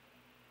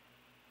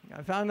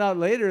 I found out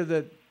later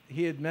that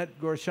he had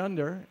met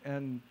Gaurchunder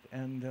and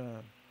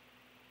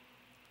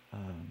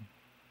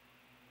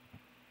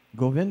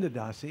Govinda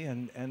Dasi,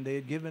 and they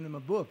had given him a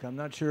book. I'm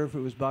not sure if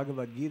it was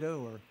Bhagavad Gita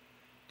or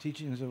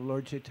Teachings of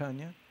Lord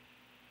Chaitanya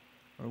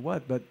or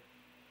what, but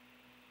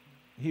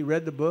he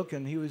read the book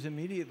and he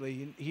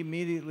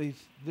immediately,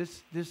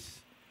 this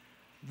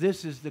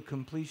is the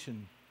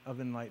completion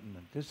of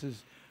enlightenment. This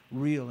is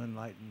real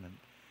enlightenment.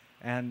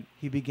 And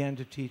he began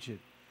to teach it.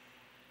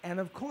 And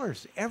of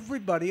course,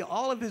 everybody,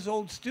 all of his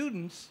old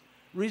students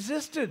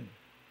resisted.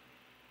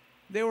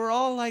 They were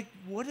all like,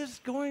 what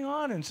is going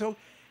on? And so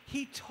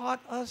he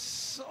taught us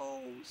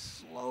so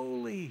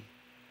slowly,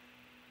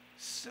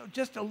 so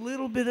just a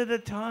little bit at a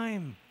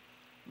time,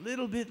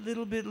 little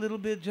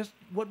bit, just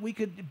what we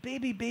could,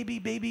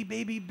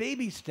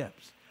 baby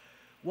steps,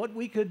 what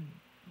we could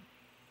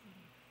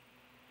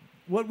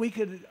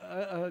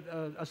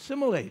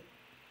assimilate,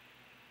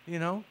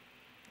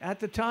 at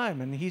the time.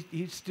 And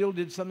he still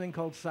did something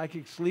called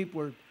psychic sleep,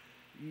 where,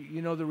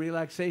 the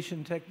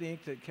relaxation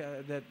technique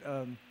that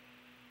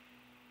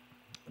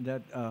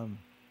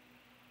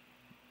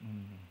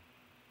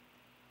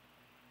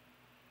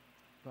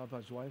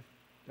Prabhupada's wife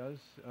does,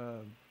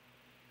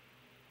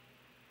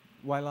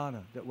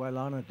 Wailana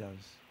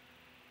does,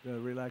 the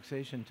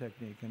relaxation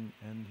technique,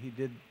 and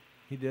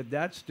he did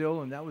that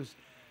still, and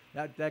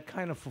that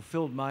kind of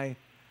fulfilled my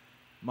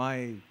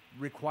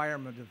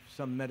requirement of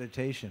some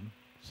meditation,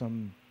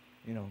 some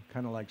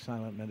kind of like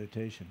silent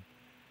meditation,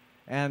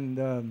 and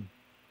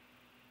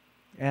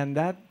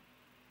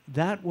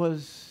that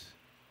was.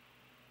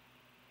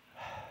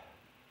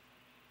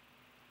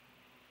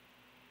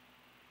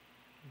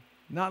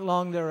 Not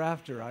long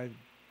thereafter, I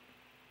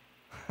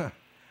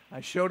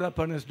showed up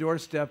on his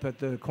doorstep at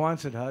the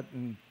Quonset hut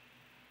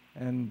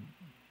and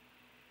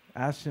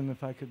asked him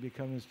if I could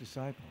become his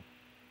disciple.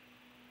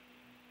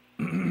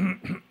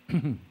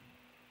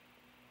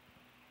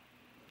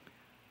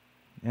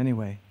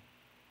 Anyway,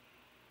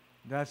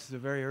 that's the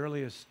very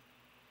earliest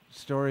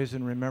stories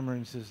and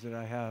remembrances that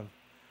I have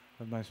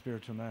of my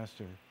spiritual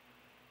master,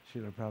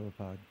 Srila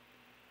Prabhupada.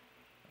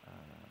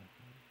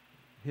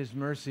 His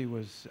mercy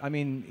was,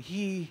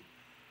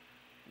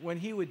 when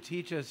he would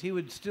teach us, he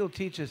would still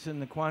teach us in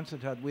the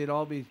Quonset hut. We'd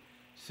all be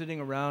sitting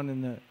around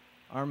in the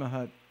Arma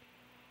hut,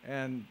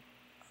 and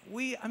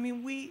we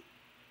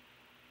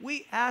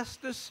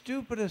asked the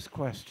stupidest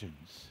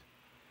questions.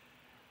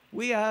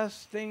 We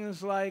ask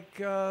things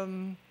like,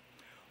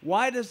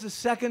 why does the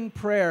second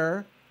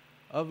prayer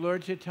of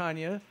Lord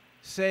Chaitanya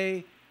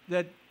say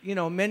that,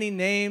 many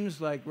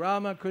names like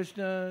Rama,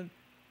 Krishna,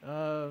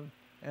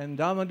 and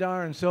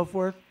Damodar and so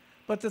forth,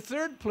 but the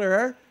third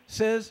prayer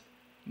says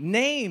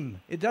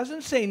name. It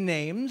doesn't say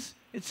names,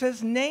 it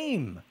says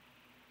name.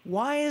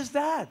 Why is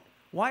that?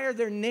 Why are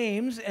there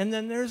names and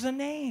then there's a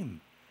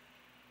name?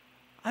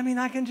 I mean,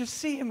 I can just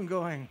see him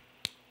going,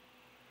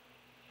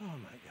 oh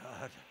my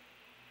God.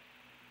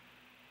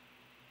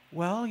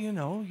 Well,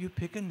 you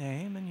pick a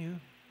name and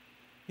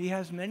he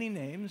has many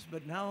names,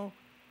 but now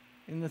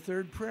in the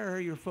third prayer,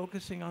 you're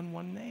focusing on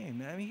one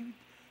name. I mean,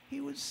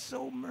 he was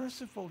so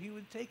merciful. He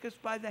would take us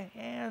by the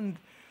hand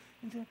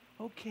and say,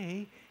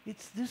 okay,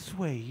 it's this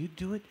way. You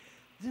do it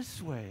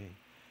this way.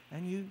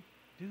 And you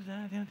do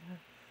that.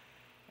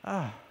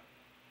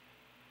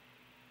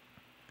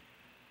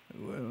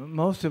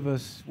 Most of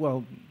us,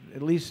 well,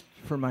 at least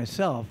for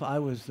myself, I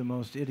was the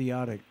most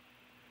idiotic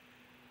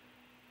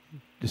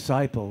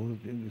disciple,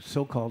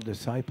 so-called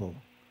disciple.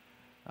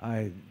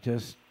 I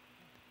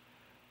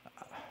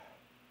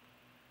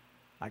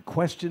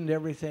questioned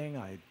everything.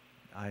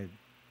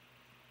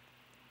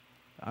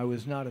 I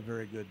was not a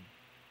very good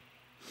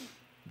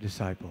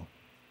disciple.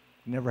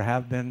 Never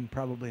have been,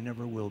 probably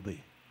never will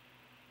be.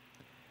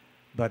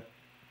 But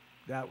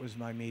that was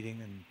my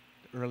meeting and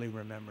early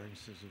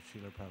remembrances of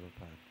Srila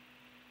Prabhupada.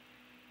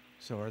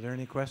 So are there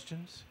any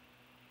questions?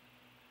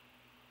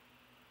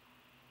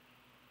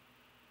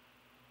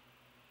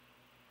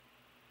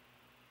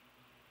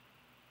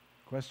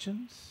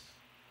 Questions?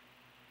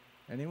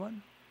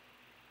 Anyone?